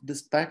is if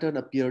this pattern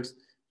appears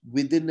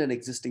within an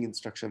existing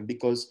instruction,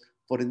 because,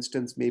 for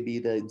instance, maybe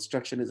the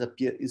instruction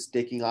is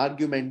taking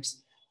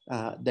arguments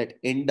that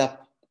end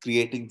up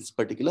creating this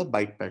particular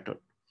byte pattern.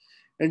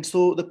 And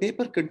so the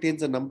paper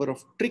contains a number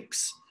of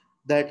tricks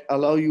that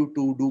allow you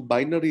to do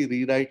binary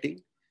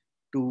rewriting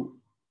to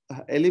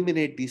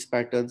eliminate these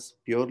patterns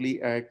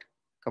purely at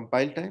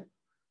compile time.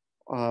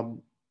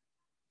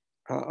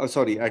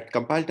 At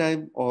compile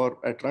time or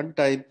at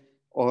runtime,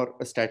 or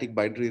a static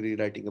binary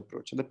rewriting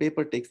approach. And the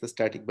paper takes the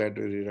static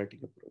binary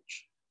rewriting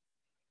approach.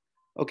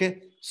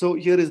 Okay, so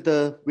here is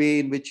the way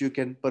in which you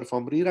can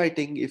perform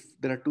rewriting. If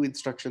there are two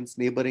instructions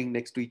neighboring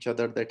next to each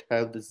other that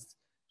have this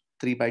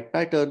 3-byte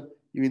pattern,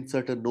 you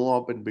insert a no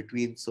op in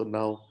between. So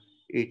now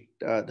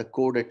the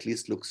code at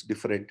least looks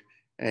different.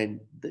 And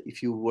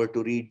if you were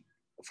to read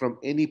from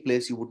any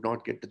place, you would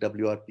not get the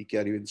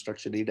WRPKRU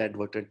instruction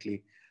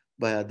inadvertently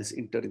via this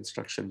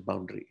inter-instruction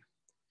boundary.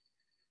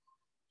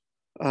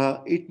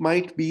 It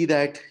might be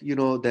that,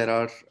 there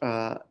are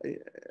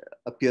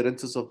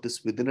appearances of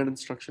this within an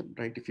instruction,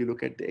 right? If you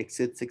look at the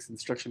x86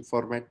 instruction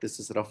format, this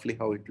is roughly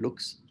how it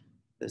looks.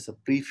 There's a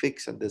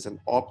prefix and there's an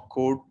op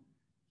code.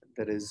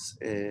 There is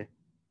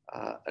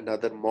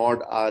another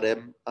mod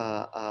RM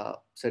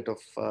set of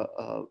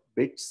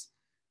bits,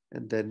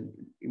 and then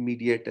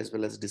immediate as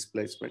well as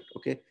displacement.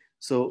 Okay,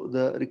 so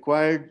the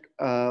required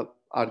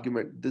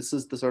argument, this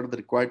is the sort of the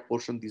required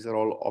portion. These are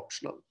all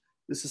optional.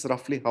 This is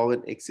roughly how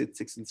an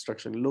x86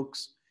 instruction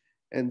looks.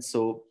 And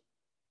so,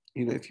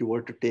 if you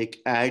were to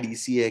take add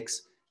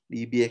ECX,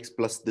 the EBX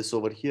plus this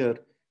over here,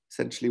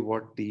 essentially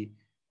what the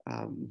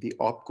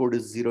opcode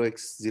is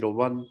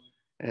 0x01,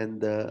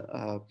 and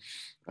the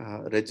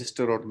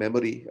register or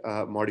memory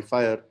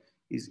modifier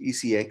is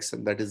ECX,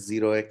 and that is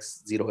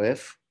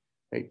 0x0F.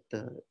 right?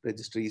 The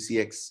register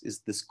ECX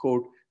is this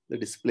code. The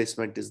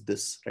displacement is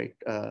this, right?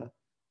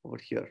 Over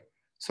here.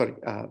 Sorry,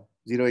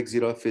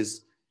 0x0f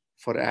is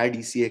for add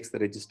ECX, the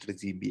register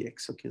is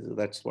EBX. Okay, so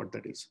that's what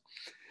that is.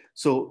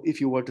 So if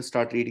you were to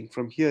start reading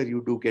from here,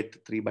 you do get the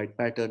 3-byte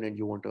pattern and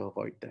you want to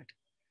avoid that.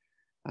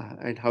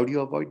 And how do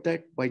you avoid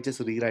that? By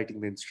just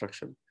rewriting the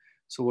instruction.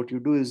 So what you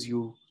do is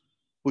you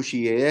push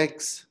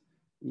EAX,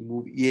 you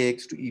move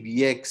EAX to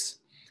EBX,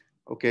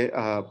 okay?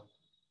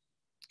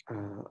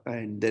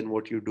 And then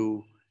what you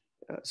do,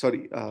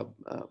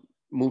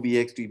 move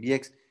EX to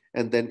EBX,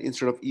 and then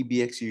instead of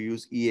EBX, you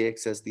use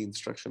EAX as the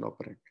instruction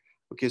operand.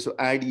 Okay, so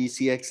add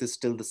ECX is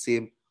still the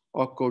same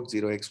opcode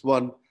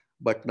 0x1,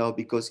 but now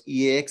because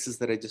EAX is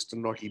the register,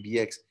 not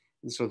EBX,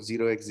 instead of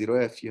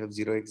 0x0F, you have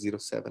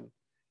 0x07,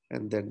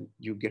 and then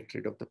you get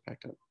rid of the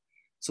pattern.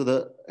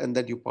 And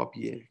then you pop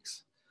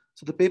EAX.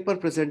 So the paper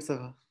presents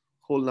a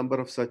whole number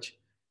of such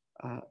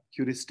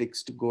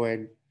heuristics to go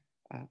and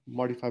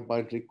modify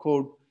binary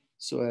code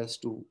so as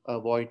to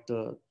avoid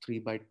the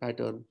 3-byte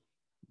pattern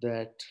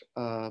that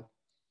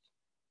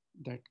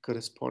that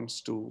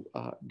corresponds to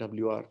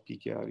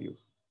WR-PKRU.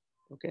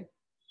 Okay.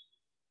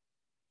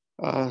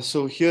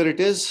 So here it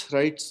is,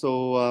 right?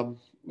 So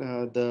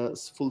the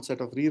full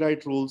set of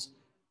rewrite rules.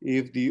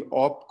 If the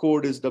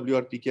opcode is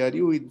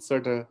WR-PKRU,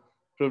 insert a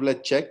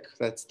privilege check.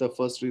 That's the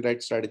first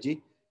rewrite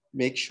strategy.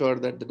 Make sure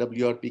that the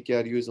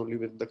WR-PKRU is only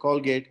within the call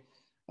gate.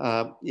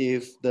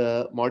 If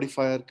the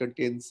modifier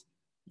contains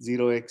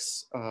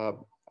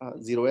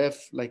 0x0f,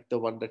 like the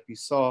one that we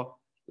saw,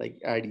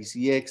 like add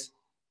ECX,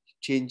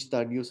 change the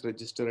unused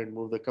register and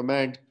move the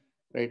command,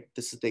 right?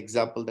 This is the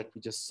example that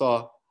we just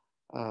saw.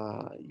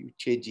 You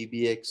change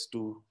EBX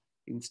to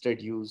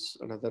instead use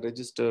another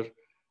register.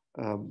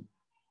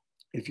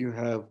 If you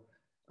have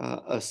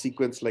a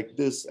sequence like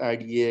this,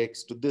 add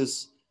EAX to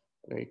this,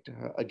 right?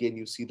 Again,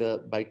 you see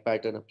the byte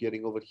pattern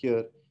appearing over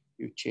here.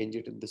 You change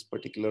it in this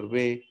particular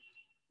way.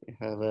 You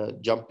have a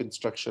jump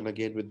instruction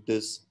again with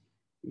this.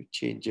 You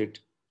change it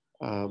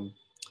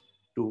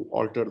to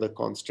alter the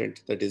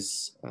constant that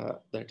is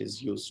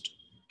used.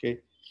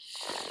 Okay.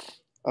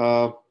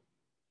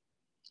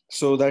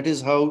 So that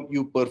is how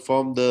you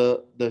perform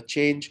the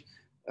change.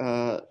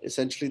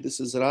 Essentially, this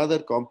is rather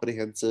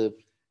comprehensive,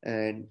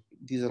 and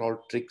these are all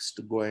tricks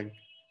to go and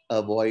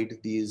avoid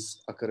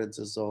these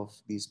occurrences of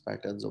these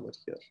patterns over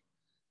here,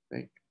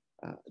 right?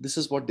 This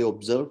is what they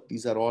observed.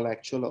 These are all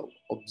actual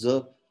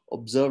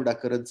observed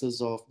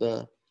occurrences of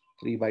the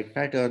 3-byte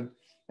pattern,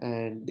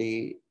 and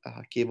they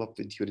came up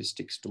with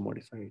heuristics to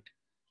modify it.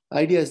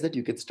 Idea is that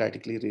you can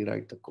statically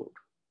rewrite the code.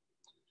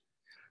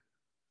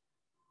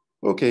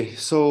 Okay,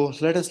 so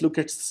let us look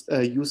at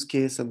a use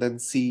case and then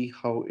see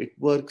how it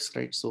works,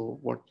 right? So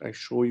what I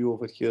show you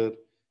over here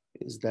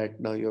is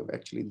that now you have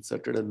actually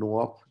inserted a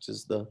no-op, which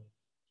is the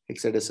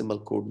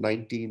hexadecimal code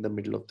 90 in the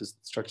middle of this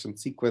instruction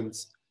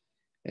sequence.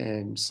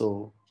 And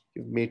so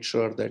you've made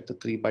sure that the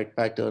 3-byte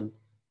pattern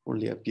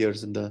only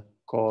appears in the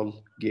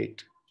call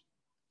gate.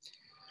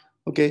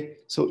 Okay,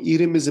 so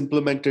ERIM is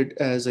implemented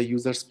as a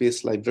user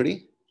space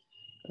library,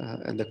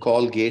 and the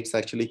call gates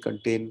actually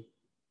contain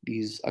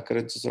these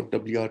occurrences of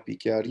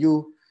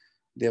WR-PKRU.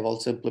 They have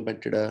also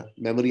implemented a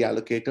memory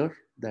allocator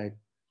that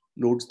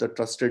loads the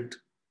trusted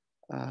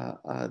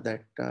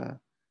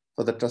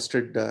for the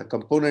trusted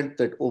component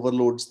that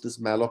overloads this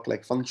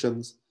malloc-like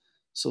functions,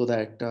 so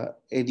that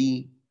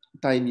any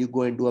time you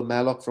go and do a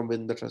malloc from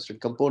within the trusted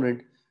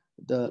component,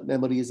 the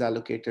memory is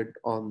allocated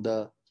on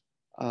the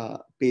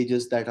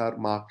pages that are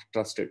marked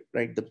trusted,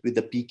 right? With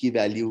the PKey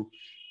value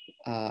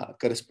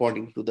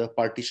corresponding to the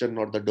partition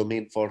or the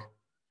domain for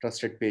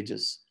trusted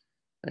pages,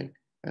 right?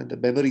 And the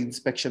memory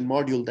inspection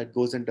module that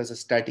goes and does a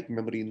static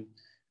memory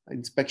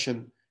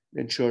inspection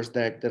ensures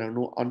that there are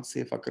no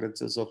unsafe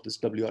occurrences of this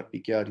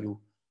WR-PKRU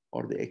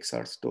or the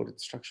XR store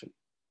instruction.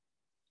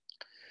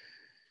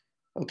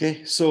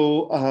 Okay,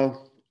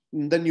 so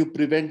then you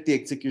prevent the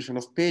execution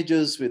of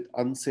pages with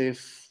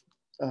unsafe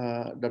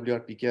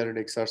WR-PKR and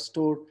XR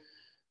store.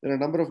 There are a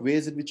number of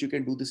ways in which you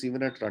can do this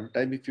even at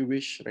runtime if you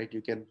wish, right?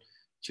 You can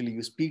actually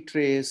use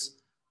ptrace,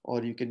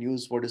 or you can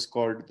use what is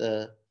called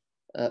a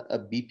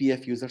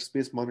BPF user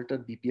space monitor.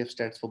 BPF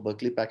stands for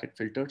Berkeley Packet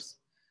Filters.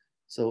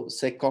 So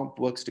seccomp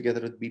works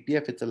together with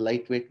BPF. It's a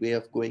lightweight way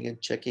of going and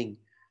checking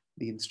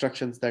the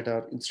instructions that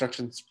are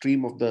instruction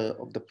stream of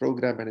the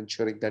program and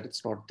ensuring that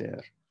it's not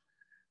there.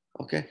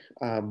 Okay.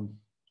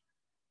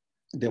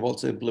 They've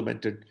also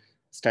implemented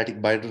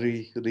static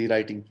binary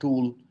rewriting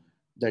tool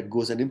that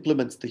goes and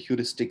implements the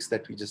heuristics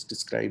that we just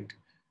described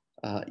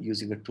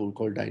using a tool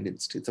called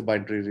Dynast. It's a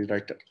binary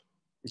rewriter.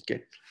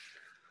 Okay.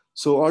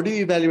 So how do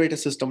you evaluate a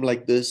system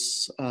like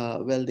this?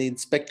 Well, they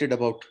inspected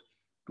about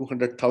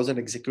 200,000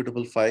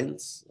 executable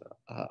files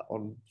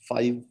on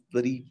 5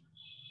 very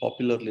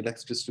popular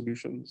Linux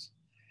distributions.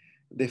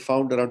 They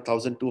found around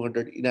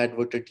 1,200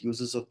 inadvertent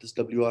uses of this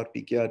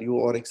WR-PKRU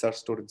or XR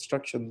store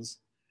instructions.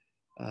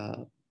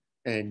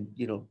 And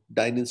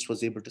Dynast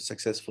was able to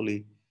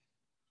successfully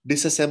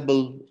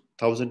disassemble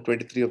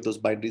 1,023 of those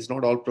binaries.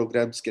 Not all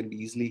programs can be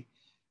easily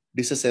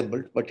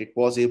disassembled, but it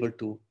was able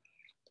to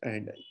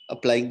And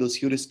applying those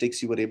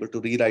heuristics, you were able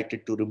to rewrite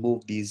it to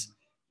remove these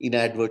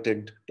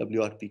inadvertent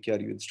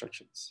WRPKRU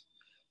instructions.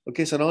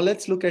 Okay, so now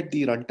let's look at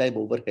the runtime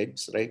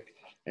overheads, right?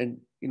 And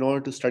in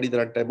order to study the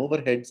runtime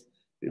overheads,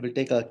 we will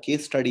take a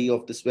case study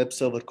of this web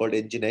server called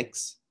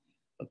Nginx.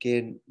 Okay,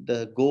 and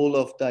the goal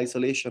of the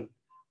isolation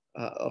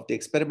of the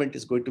experiment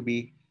is going to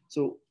be,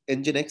 so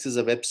Nginx is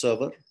a web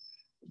server.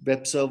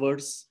 Web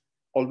servers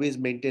always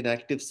maintain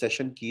active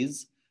session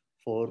keys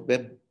for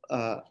web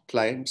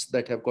clients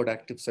that have got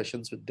active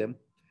sessions with them.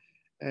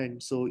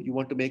 And so you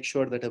want to make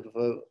sure that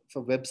if a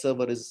web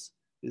server is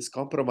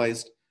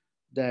compromised,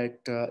 that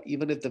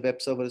even if the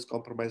web server is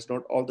compromised,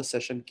 not all the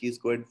session keys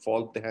go and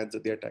fall in the hands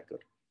of the attacker.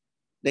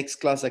 Next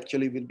class,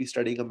 actually, we'll be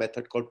studying a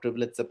method called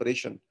privilege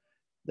separation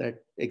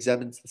that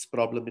examines this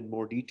problem in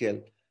more detail.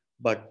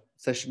 But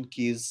session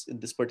keys, in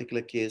this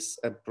particular case,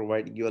 I'm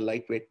providing you a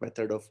lightweight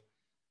method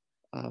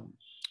um,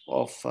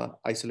 of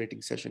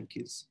isolating session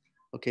keys.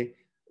 Okay,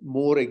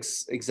 more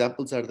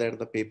examples are there in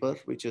the paper,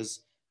 which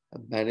is a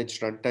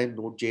managed runtime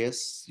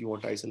Node.js. You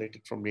want to isolate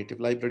it from native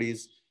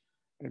libraries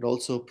and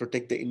also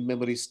protect the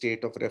in-memory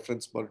state of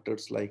reference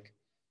monitors like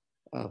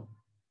um,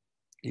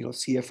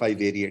 CFI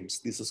variants.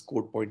 This is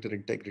code pointer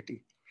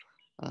integrity.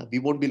 We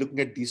won't be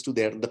looking at these two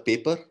there in the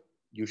paper.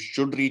 You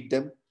should read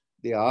them.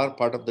 They are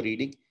part of the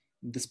reading.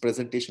 In this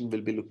presentation,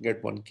 we'll be looking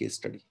at one case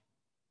study.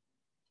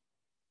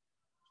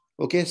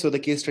 Okay, so the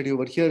case study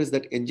over here is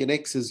that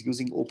Nginx is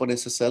using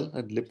OpenSSL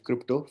and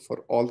libcrypto for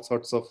all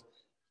sorts of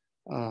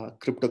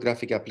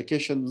cryptographic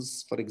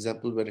applications. For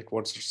example, when it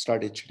wants to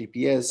start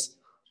HTTPS,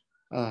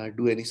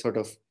 do any sort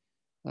of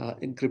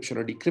encryption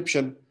or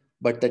decryption,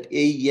 but that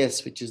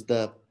AES, which is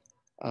the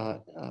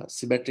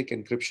symmetric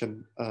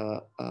encryption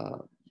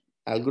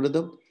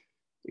algorithm,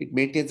 it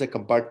maintains a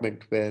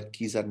compartment where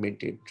keys are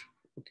maintained.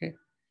 Okay,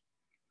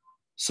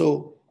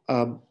 so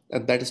and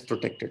that is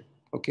protected.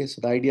 Okay, so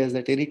the idea is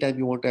that anytime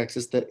you want to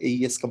access the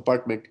AES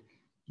compartment,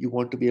 you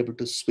want to be able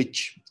to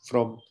switch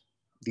from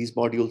these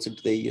modules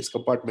into the AES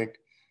compartment,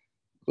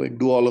 go and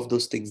do all of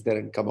those things there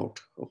and come out.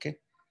 Okay,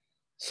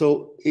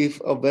 so if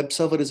a web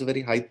server is a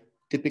very high,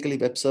 typically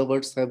web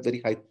servers have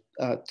very high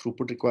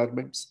throughput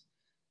requirements,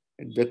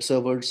 and web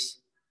servers,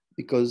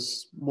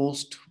 because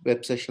most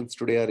web sessions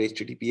today are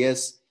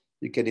HTTPS,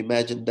 you can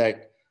imagine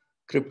that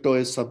crypto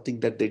is something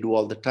that they do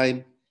all the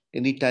time.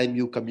 Anytime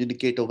you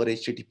communicate over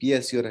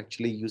HTTPS, you're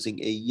actually using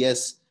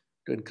AES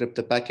to encrypt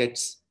the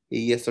packets,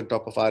 AES on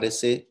top of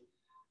RSA.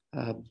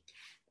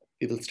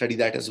 We will study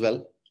that as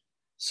well.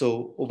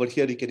 So over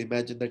here, you can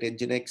imagine that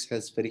Nginx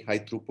has very high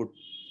throughput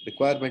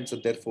requirements,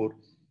 and therefore,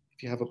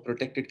 if you have a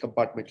protected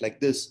compartment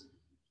like this,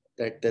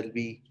 that there'll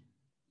be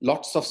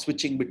lots of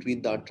switching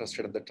between the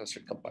untrusted and the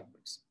trusted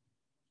compartments.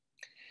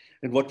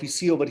 And what we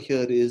see over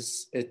here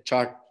is a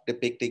chart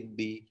depicting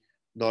the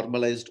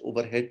normalized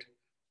overhead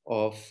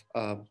of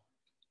uh,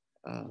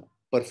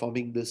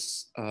 performing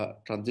this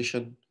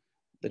transition.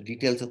 The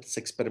details of this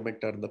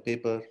experiment are in the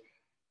paper,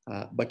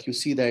 but you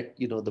see that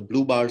the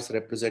blue bars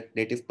represent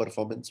native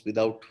performance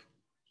without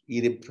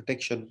ERIM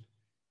protection.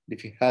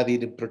 If you have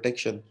ERIM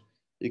protection,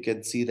 you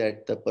can see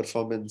that the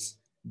performance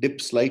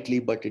dips slightly,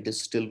 but it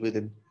is still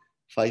within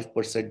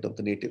 5% of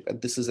the native.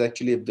 And this is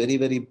actually a very,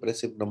 very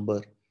impressive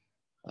number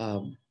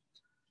um,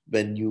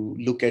 when you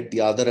look at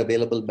the other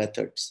available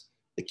methods.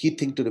 The key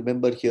thing to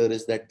remember here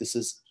is that this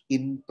is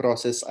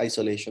in-process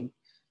isolation.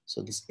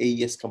 So this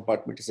AES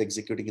compartment is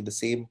executing in the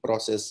same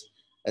process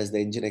as the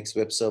Nginx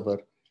web server,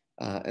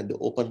 and the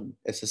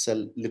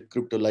OpenSSL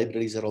libcrypto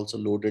libraries are also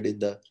loaded in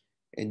the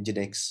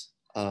Nginx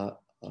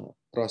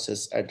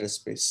process address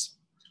space.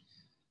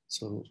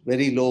 So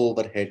very low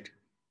overhead.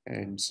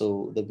 And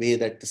so the way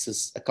that this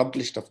is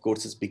accomplished, of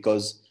course, is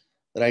because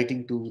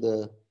writing to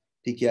the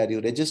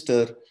PKRU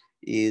register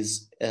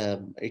is,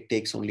 it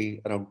takes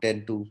only around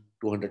 10 to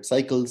 200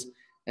 cycles.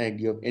 And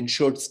you have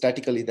ensured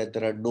statically that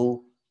there are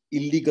no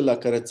illegal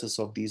occurrences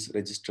of these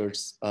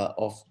registers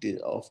of the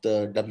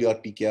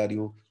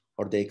WRPKRU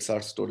or the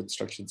XR stored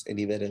instructions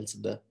anywhere else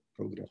in the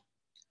program.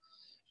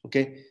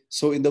 Okay,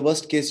 so in the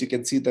worst case, you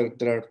can see that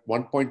there are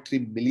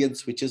 1.3 million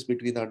switches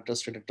between the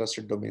untrusted and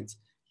trusted domains,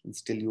 and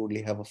still you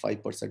only have a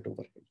 5%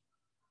 overhead.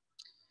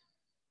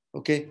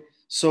 Okay,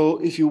 so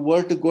if you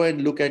were to go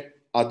and look at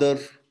other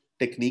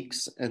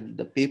techniques, and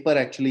the paper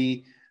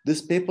actually,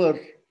 this paper,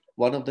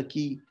 one of the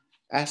key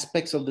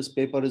aspects of this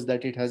paper is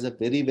that it has a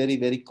very, very,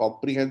 very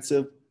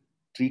comprehensive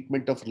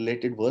treatment of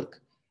related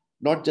work,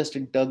 not just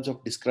in terms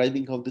of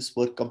describing how this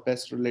work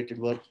compares to related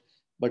work,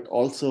 but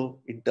also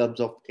in terms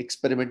of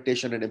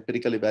experimentation and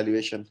empirical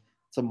evaluation.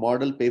 It's a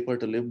model paper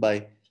to live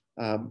by.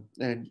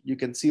 And you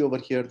can see over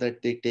here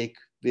that they take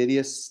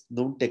various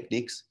known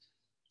techniques,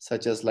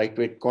 such as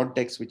lightweight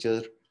context, which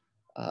are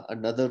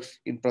another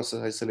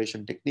in-process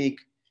isolation technique,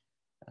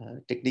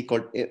 technique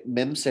called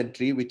MEMS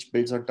entry, which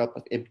builds on top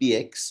of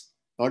MPX,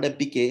 not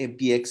MPK,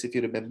 MPX, if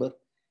you remember.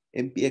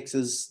 MPX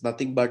is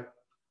nothing but,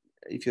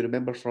 if you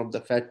remember from the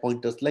fat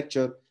pointers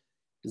lecture,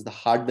 is the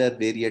hardware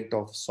variant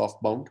of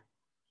softbound.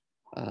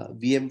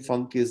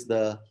 VMFunk is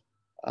the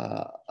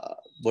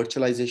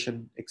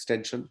virtualization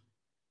extension,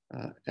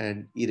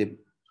 and ERIM.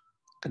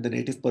 And the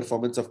native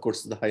performance, of course,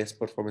 is the highest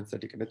performance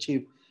that you can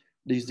achieve.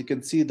 As you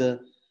can see, the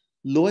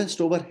lowest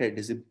overhead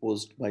is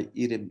imposed by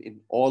ERIM in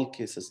all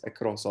cases,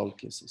 across all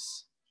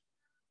cases.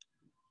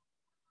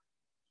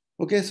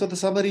 Okay, so the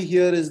summary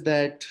here is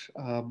that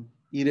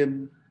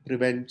ERIM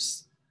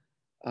prevents,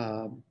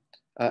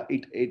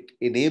 it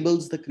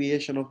enables the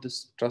creation of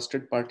this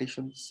trusted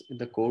partitions in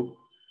the code,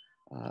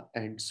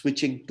 and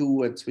switching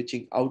to and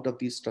switching out of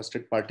these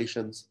trusted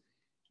partitions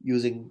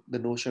using the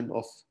notion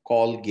of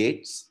call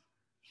gates.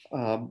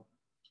 Um,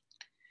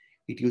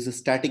 It uses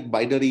static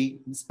binary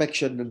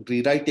inspection and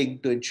rewriting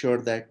to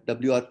ensure that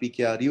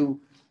WRPKRU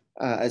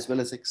as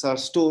well as XR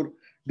store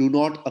do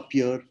not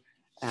appear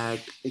at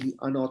any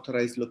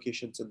unauthorized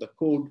locations in the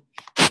code.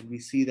 And we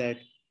see that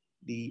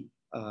the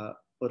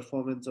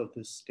performance of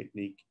this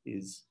technique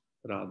is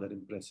rather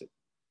impressive.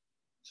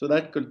 So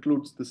that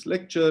concludes this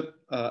lecture.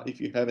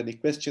 If you have any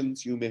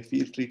questions, you may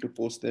feel free to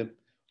post them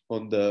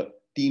on the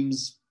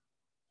Teams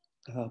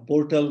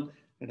portal,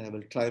 and I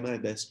will try my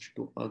best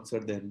to answer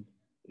them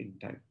in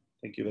time.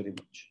 Thank you very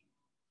much.